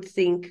you would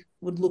think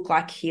would look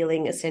like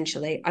healing,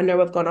 essentially? I know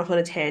we've gone off on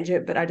a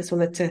tangent, but I just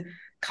wanted to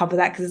cover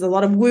that because there's a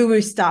lot of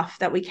woo-woo stuff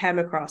that we came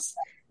across.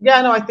 Yeah,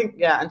 no, I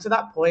think, and to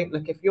that point,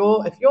 look, if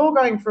you're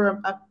going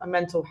through a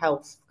mental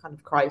health kind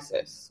of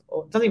crisis,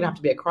 or it doesn't even have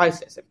to be a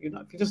crisis, if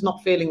you're just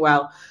not feeling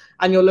well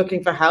and you're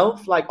looking for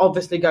help, like,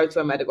 obviously go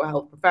to a medical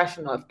health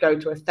professional, go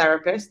to a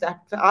therapist.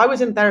 I was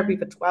in therapy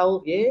for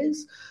 12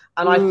 years,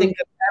 and I think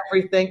of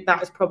everything that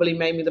has probably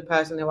made me the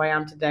person who I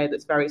am today,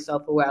 that's very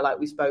self-aware, like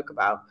we spoke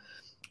about.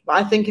 But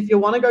I think if you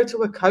want to go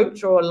to a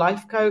coach or a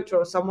life coach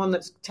or someone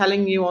that's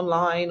telling you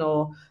online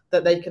or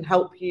that they can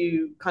help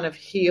you kind of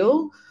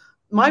heal,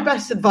 my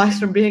best advice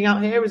from being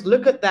out here is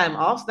look at them,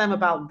 ask them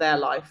about their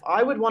life.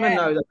 I would want to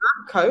know that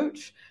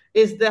coach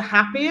is the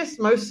happiest,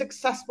 most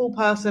successful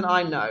person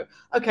I know.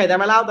 Okay,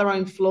 they're allowed their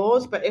own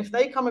flaws, but if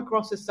they come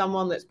across as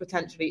someone that's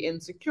potentially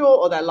insecure,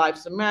 or their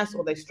life's a mess,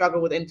 or they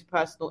struggle with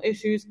interpersonal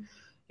issues,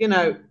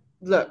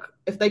 look,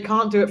 if they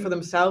can't do it for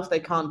themselves, they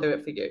can't do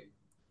it for you.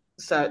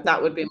 So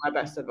that would be my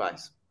best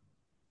advice.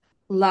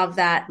 Love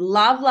that.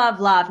 Love, love,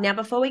 love. Now,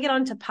 before we get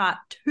on to part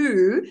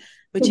 2,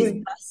 which is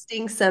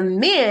busting some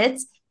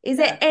myths, is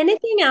there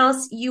anything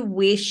else you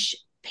wish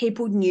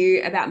people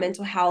knew about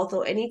mental health,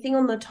 or anything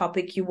on the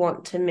topic you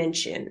want to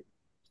mention?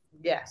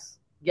 Yes.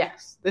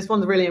 This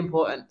one's really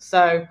important.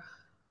 So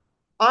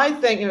I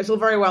think, it's all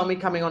very well me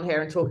coming on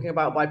here and talking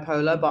about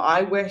bipolar, but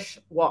I wish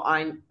what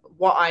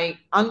I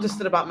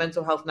understood about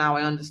mental health now,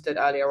 I understood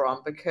earlier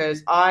on,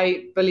 because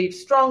I believe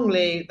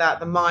strongly that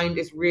the mind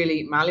is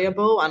really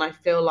malleable. And I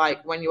feel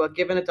like when you are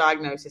given a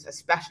diagnosis,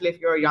 especially if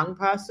you're a young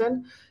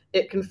person,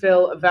 it can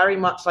feel very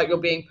much like you're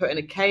being put in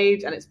a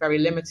cage, and it's very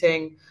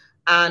limiting.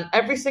 And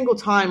every single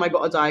time I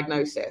got a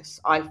diagnosis,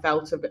 I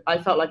felt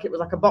like it was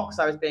like a box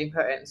I was being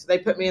put in. So they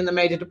put me in the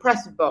major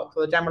depressive box,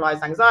 or the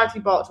generalized anxiety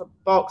box,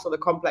 or the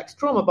complex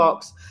trauma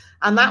box.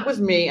 And that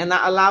was me. And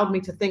that allowed me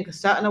to think a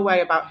certain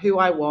way about who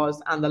I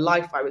was and the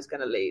life I was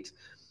going to lead.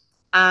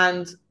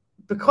 And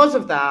because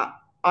of that,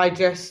 I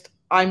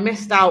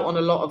missed out on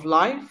a lot of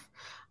life.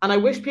 And I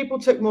wish people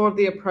took more of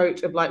the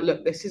approach of like,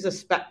 look, this is a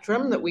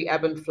spectrum that we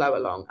ebb and flow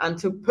along. And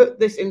to put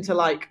this into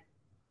like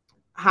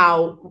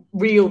how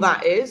real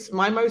that is,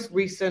 my most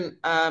recent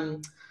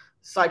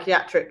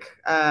psychiatric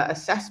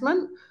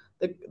assessment,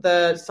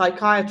 the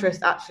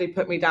psychiatrist actually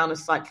put me down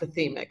as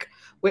cyclothemic,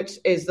 which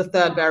is the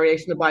third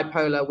variation of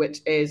bipolar, which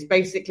is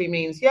basically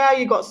means,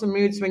 you got some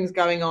mood swings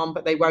going on,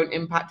 but they won't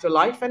impact your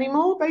life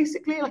anymore,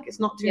 basically. Like,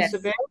 it's not too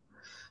severe.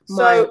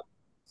 So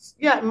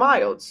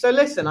mild. So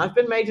listen, I've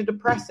been major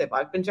depressive,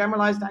 I've been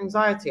generalized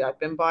anxiety, I've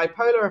been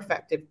bipolar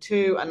affective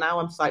too, and now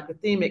I'm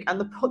cyclothemic. And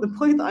the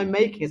point that I'm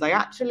making is I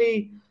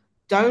actually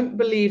don't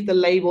believe the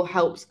label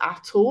helps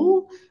at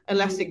all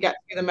unless it gets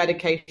you the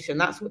medication.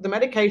 That's what the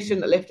medication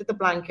that lifted the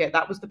blanket,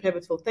 that was the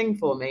pivotal thing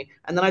for me.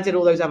 And then I did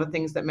all those other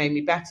things that made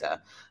me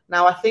better.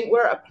 Now, I think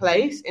we're at a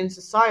place in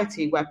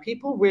society where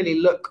people really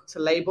look to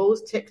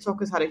labels.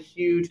 TikTok has had a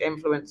huge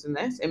influence in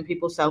this, in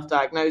people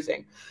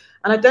self-diagnosing.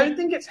 And I don't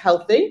think it's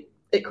healthy.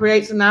 It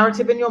creates a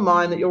narrative in your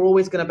mind that you're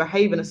always going to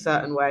behave in a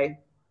certain way.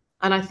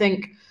 And I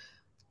think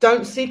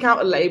don't seek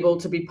out a label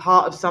to be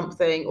part of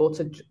something,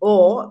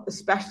 or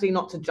especially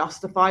not to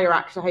justify your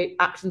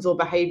actions or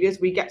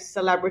behaviors. We get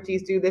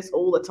celebrities do this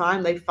all the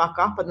time. They fuck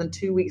up, and then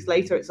 2 weeks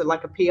later, it's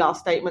like a PR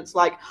statement. It's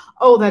like,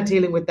 oh, they're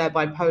dealing with their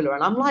bipolar.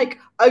 And I'm like,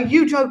 are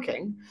you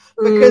joking?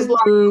 Because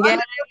I'm a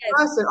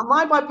person,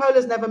 my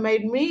bipolar's never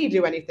made me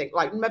do anything,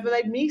 like never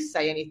made me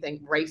say anything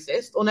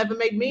racist, or never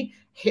made me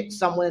hit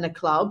someone in a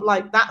club.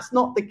 Like, that's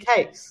not the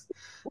case.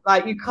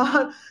 Like, you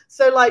can't.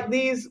 So like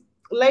these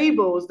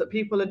labels that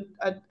people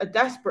are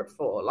desperate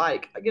for,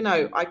 like,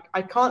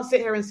 I can't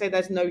sit here and say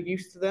there's no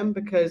use to them,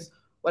 because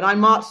when I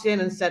marched in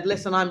and said,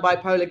 listen, I'm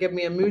bipolar, give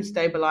me a mood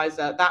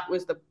stabilizer, that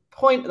was the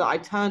point that I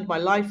turned my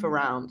life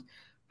around.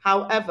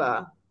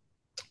 However,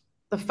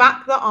 the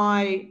fact that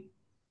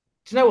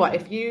do you know what,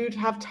 if you'd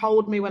have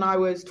told me when I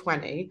was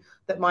 20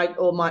 that my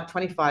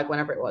 25,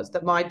 whenever it was,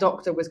 that my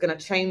doctor was going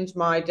to change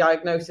my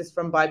diagnosis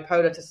from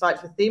bipolar to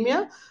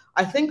cyclothymia,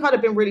 I think I'd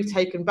have been really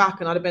taken back,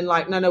 and I'd have been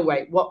like, no,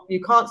 wait, what?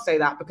 You can't say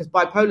that, because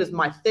bipolar is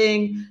my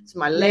thing. It's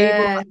my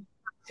label. Yeah.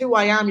 It's who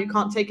I am. You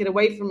can't take it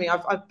away from me.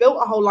 I've built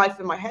a whole life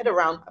in my head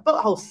around, I built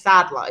a whole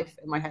sad life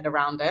in my head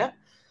around it.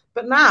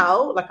 But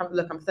now,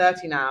 I'm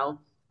 30 now.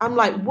 I'm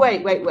like,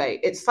 wait,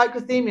 it's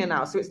cyclothymia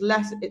now. So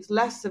it's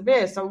less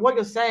severe. So what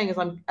you're saying is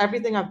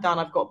everything I've done,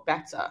 I've got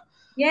better.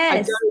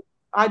 Yes.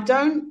 I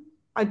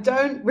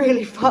don't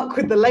really fuck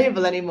with the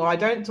label anymore. I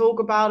don't talk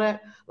about it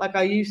like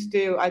I used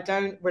to. I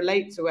don't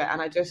relate to it.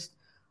 And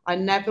I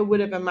never would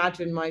have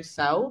imagined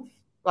myself,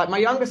 like my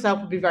younger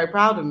self would be very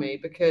proud of me,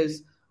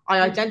 because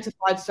I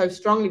identified so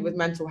strongly with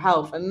mental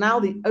health. And now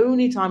the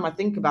only time I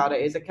think about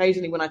it is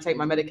occasionally when I take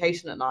my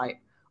medication at night,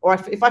 or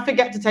if I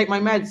forget to take my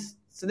meds.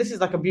 So this is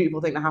like a beautiful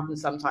thing that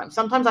happens sometimes.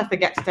 Sometimes I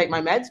forget to take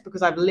my meds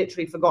because I've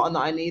literally forgotten that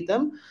I need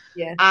them.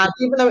 Yeah. And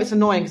even though it's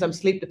annoying because I'm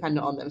sleep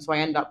dependent on them, so I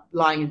end up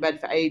lying in bed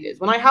for ages.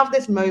 When I have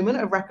this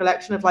moment of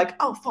recollection of like,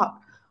 oh,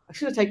 fuck, I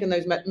should have taken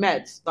those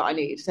meds that I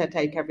need to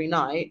take every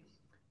night.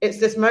 It's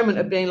this moment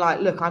of being like,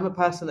 look, I'm a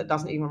person that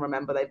doesn't even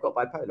remember they've got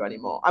bipolar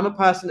anymore. I'm a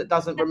person that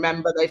doesn't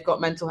remember they've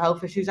got mental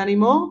health issues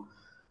anymore,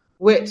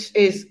 which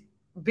is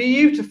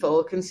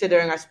beautiful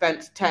considering I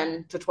spent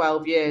 10 to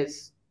 12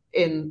 years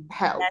in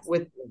hell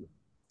with them.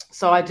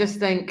 So I just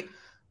think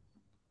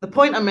the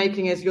point I'm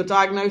making is your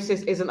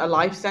diagnosis isn't a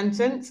life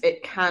sentence.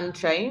 It can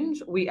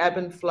change. We ebb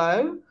and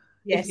flow.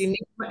 Yes.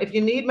 If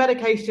you need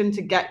medication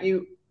to get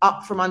you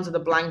up from under the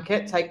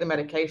blanket, take the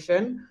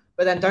medication,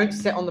 but then don't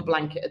sit on the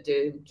blanket of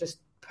doom. Just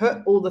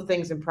put all the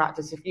things in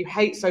practice. If you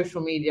hate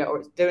social media or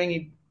it's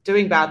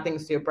doing bad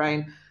things to your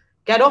brain,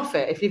 get off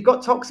it. If you've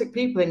got toxic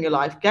people in your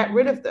life, get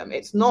rid of them.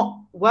 It's not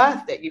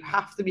worth it. You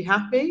have to be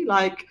happy.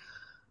 Like,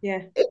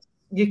 yeah.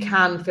 You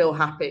can feel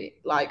happy.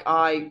 Like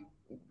I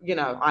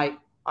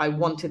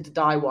wanted to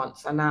die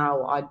once, and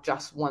now I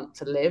just want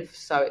to live.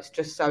 So it's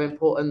just so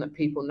important that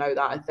people know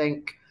that, I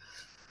think.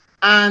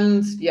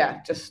 And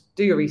yeah, just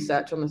do your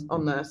research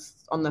on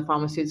the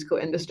pharmaceutical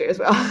industry as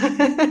well.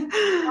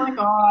 Oh my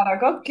God, I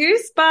got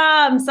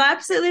goosebumps. I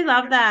absolutely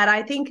love that.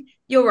 I think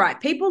you're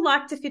right. People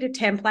like to fit a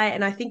template,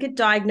 and I think a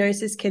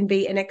diagnosis can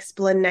be an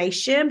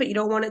explanation, but you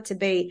don't want it to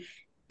be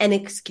an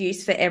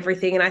excuse for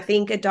everything. And I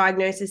think a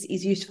diagnosis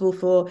is useful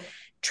for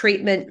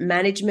treatment,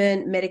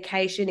 management,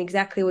 medication,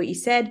 exactly what you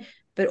said,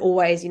 but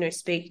always,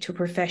 speak to a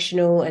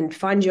professional and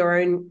find your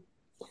own,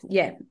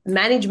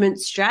 management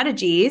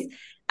strategies.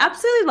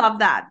 Absolutely love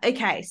that.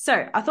 Okay,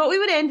 so I thought we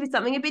would end with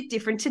something a bit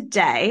different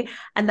today,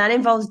 and that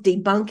involves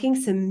debunking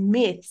some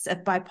myths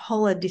of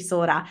bipolar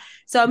disorder.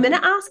 So I'm going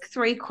to ask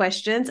 3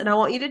 questions, and I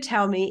want you to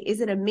tell me,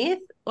 is it a myth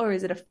or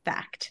is it a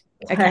fact?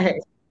 Okay.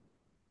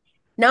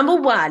 Number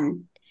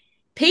 1,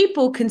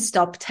 people can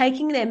stop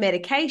taking their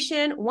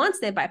medication once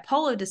their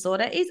bipolar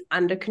disorder is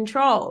under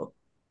control.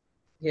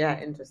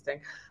 Yeah, interesting.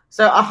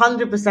 So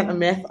 100% a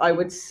myth. I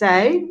would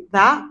say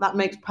that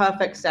makes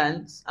perfect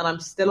sense. And I'm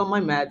still on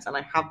my meds, and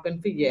I have been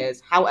for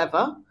years.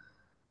 However,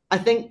 I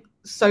think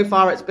so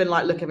far it's been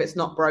like, look, if it's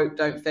not broke,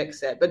 don't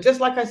fix it. But just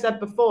like I said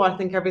before, I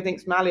think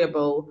everything's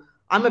malleable.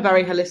 I'm a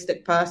very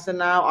holistic person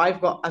now. I've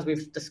got, as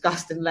we've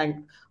discussed in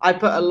length, I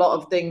put a lot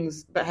of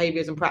things,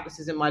 behaviors and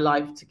practices in my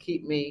life to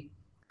keep me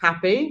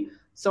happy.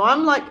 So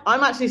I'm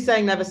actually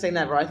saying never say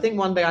never. I think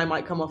one day I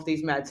might come off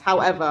these meds.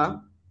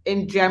 However,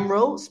 in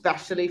general,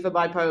 especially for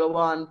bipolar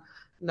 1,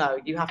 no,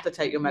 you have to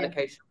take your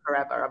medication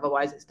forever.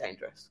 Otherwise, it's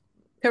dangerous.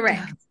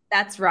 Correct.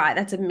 That's right.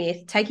 That's a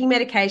myth. Taking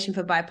medication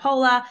for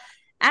bipolar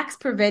acts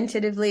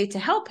preventatively to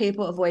help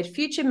people avoid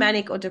future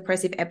manic or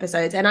depressive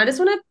episodes. And I just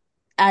want to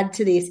add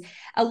to this.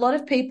 A lot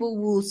of people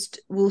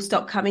will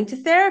stop coming to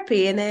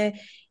therapy, and then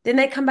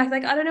they come back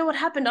like, I don't know what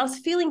happened. I was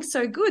feeling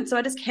so good, so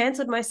I just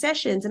canceled my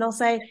sessions. And I'll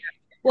say,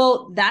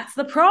 well, that's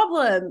the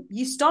problem.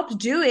 You stopped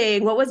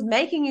doing what was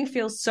making you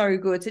feel so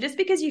good. So just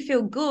because you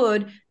feel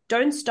good,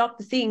 don't stop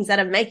the things that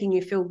are making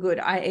you feel good,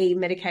 i.e.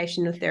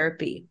 medication or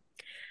therapy.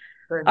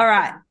 Sure. All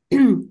right.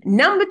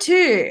 Number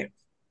 2,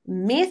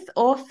 myth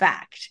or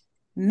fact?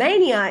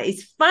 Mania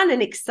is fun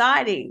and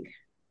exciting.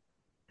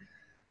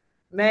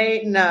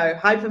 No,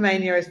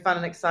 hypomania is fun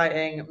and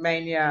exciting.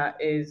 Mania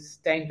is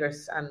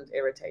dangerous and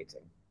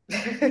irritating.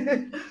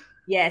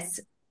 Yes.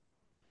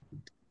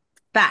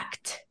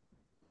 Fact.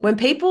 When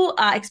people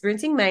are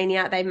experiencing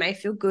mania, they may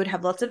feel good,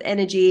 have lots of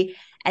energy,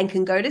 and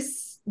can go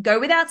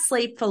without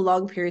sleep for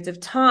long periods of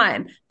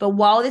time. But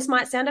while this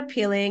might sound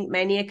appealing,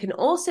 mania can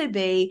also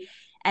be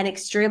an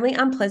extremely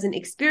unpleasant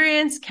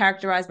experience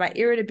characterized by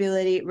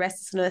irritability,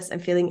 restlessness,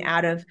 and feeling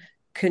out of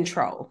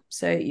control.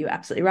 So you're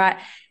absolutely right.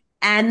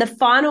 And the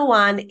final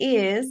one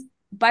is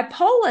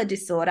bipolar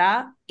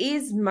disorder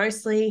is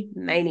mostly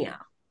mania.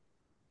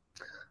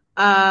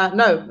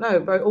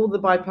 No. All the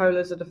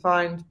bipolars are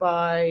defined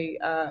by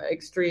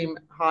extreme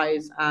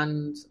highs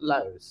and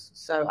lows.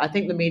 So I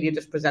think the media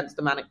just presents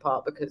the manic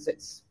part because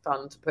it's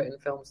fun to put in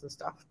films and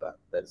stuff, but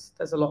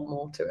there's a lot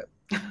more to it.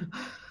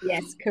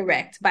 Yes,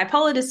 correct.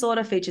 Bipolar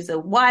disorder features a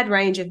wide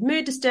range of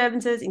mood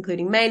disturbances,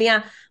 including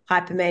mania,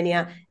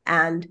 hypomania,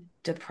 and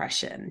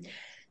depression.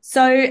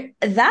 So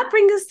that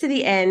brings us to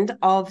the end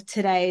of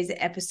today's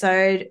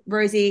episode.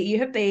 Rosie, you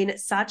have been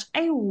such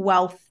a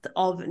wealth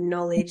of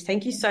knowledge.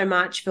 Thank you so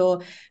much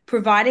for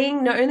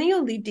providing not only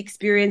your lived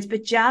experience,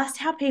 but just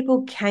how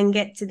people can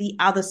get to the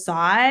other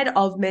side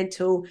of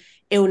mental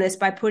illness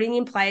by putting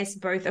in place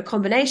both a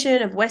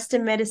combination of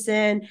Western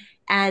medicine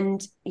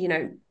and,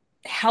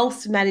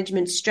 health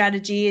management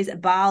strategies,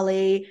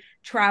 Bali,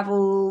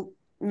 travel,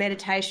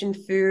 meditation,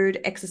 food,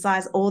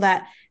 exercise, all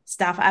that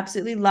stuff. I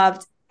absolutely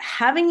loved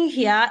having you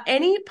here.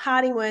 Any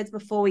parting words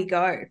before we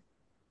go?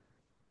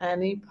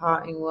 Any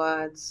parting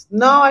words?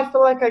 No, I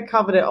feel like I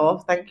covered it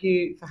off. Thank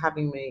you for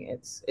having me.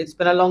 It's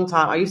been a long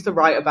time. I used to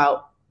write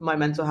about my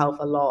mental health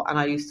a lot, and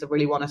I used to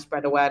really want to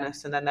spread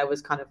awareness. And then there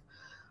was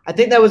I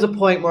think there was a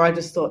point where I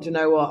just thought, you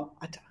know what,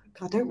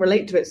 I don't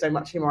relate to it so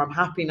much anymore. I'm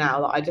happy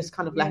now that I just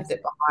kind of left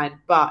it behind.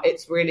 But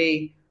it's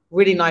really,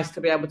 really nice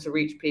to be able to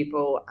reach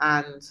people.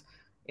 And,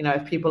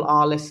 if people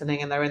are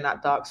listening and they're in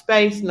that dark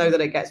space, know that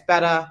it gets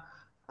better.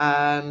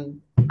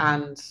 And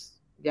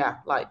yeah,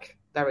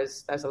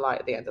 there's a light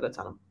at the end of the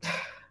tunnel.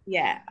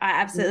 Yeah, I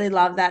absolutely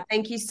love that.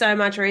 Thank you so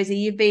much, Rosie.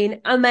 You've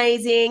been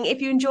amazing.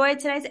 If you enjoyed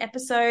today's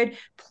episode,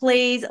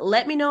 please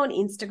let me know on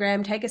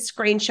Instagram, take a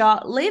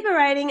screenshot, leave a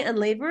rating and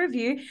leave a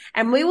review.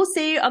 And we will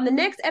see you on the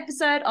next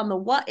episode on the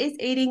What is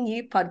Eating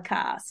You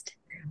podcast.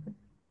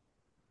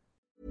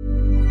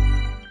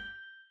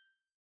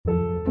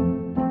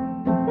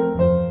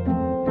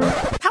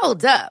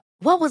 Hold up.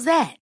 What was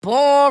that?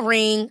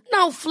 Boring.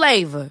 No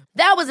flavor.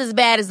 That was as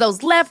bad as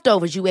those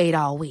leftovers you ate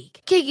all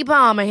week. Keke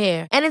Palmer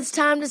here. And it's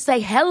time to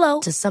say hello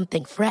to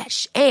something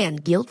fresh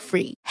and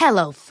guilt-free.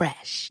 Hello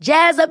Fresh.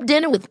 Jazz up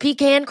dinner with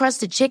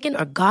pecan-crusted chicken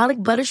or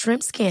garlic butter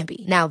shrimp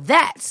scampi. Now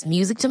that's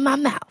music to my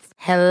mouth.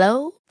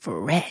 Hello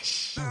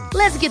Fresh.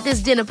 Let's get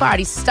this dinner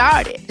party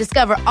started.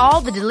 Discover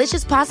all the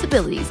delicious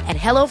possibilities at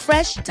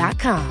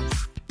HelloFresh.com.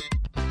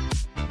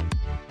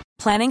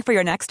 Planning for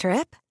your next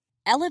trip?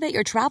 Elevate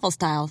your travel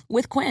style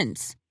with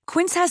Quince.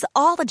 Quince has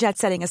all the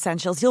jet-setting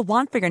essentials you'll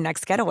want for your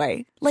next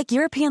getaway, like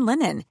European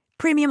linen,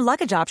 premium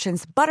luggage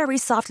options, buttery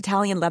soft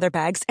Italian leather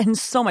bags, and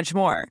so much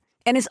more.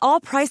 And is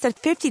all priced at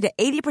 50 to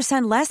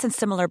 80% less than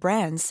similar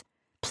brands.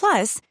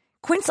 Plus,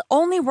 Quince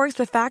only works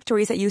with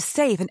factories that use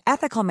safe and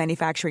ethical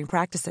manufacturing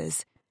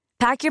practices.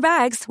 Pack your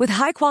bags with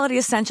high-quality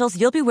essentials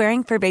you'll be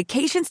wearing for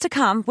vacations to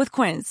come with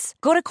Quince.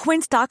 Go to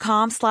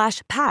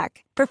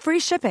quince.com/pack for free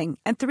shipping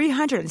and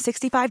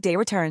 365-day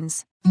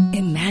returns.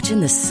 Imagine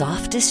the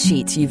softest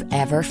sheets you've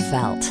ever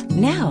felt.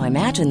 Now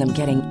imagine them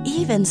getting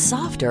even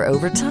softer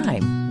over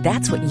time.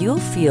 That's what you'll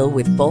feel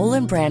with Boll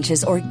 &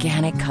 Branch's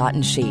organic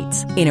cotton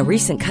sheets. In a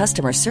recent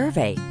customer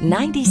survey,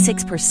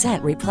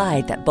 96%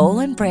 replied that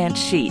Boll & Branch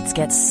sheets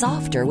get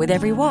softer with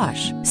every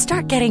wash.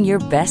 Start getting your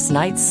best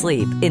night's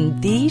sleep in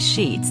these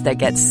sheets that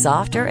get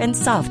softer and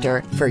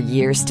softer for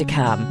years to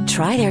come.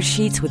 Try their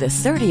sheets with a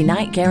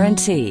 30-night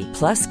guarantee.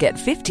 Plus, get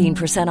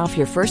 15% off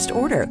your first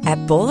order at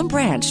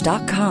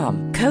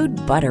bollandbranch.com. Code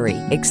BUTTERY.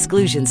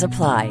 Exclusions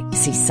apply.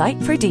 See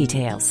site for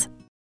details.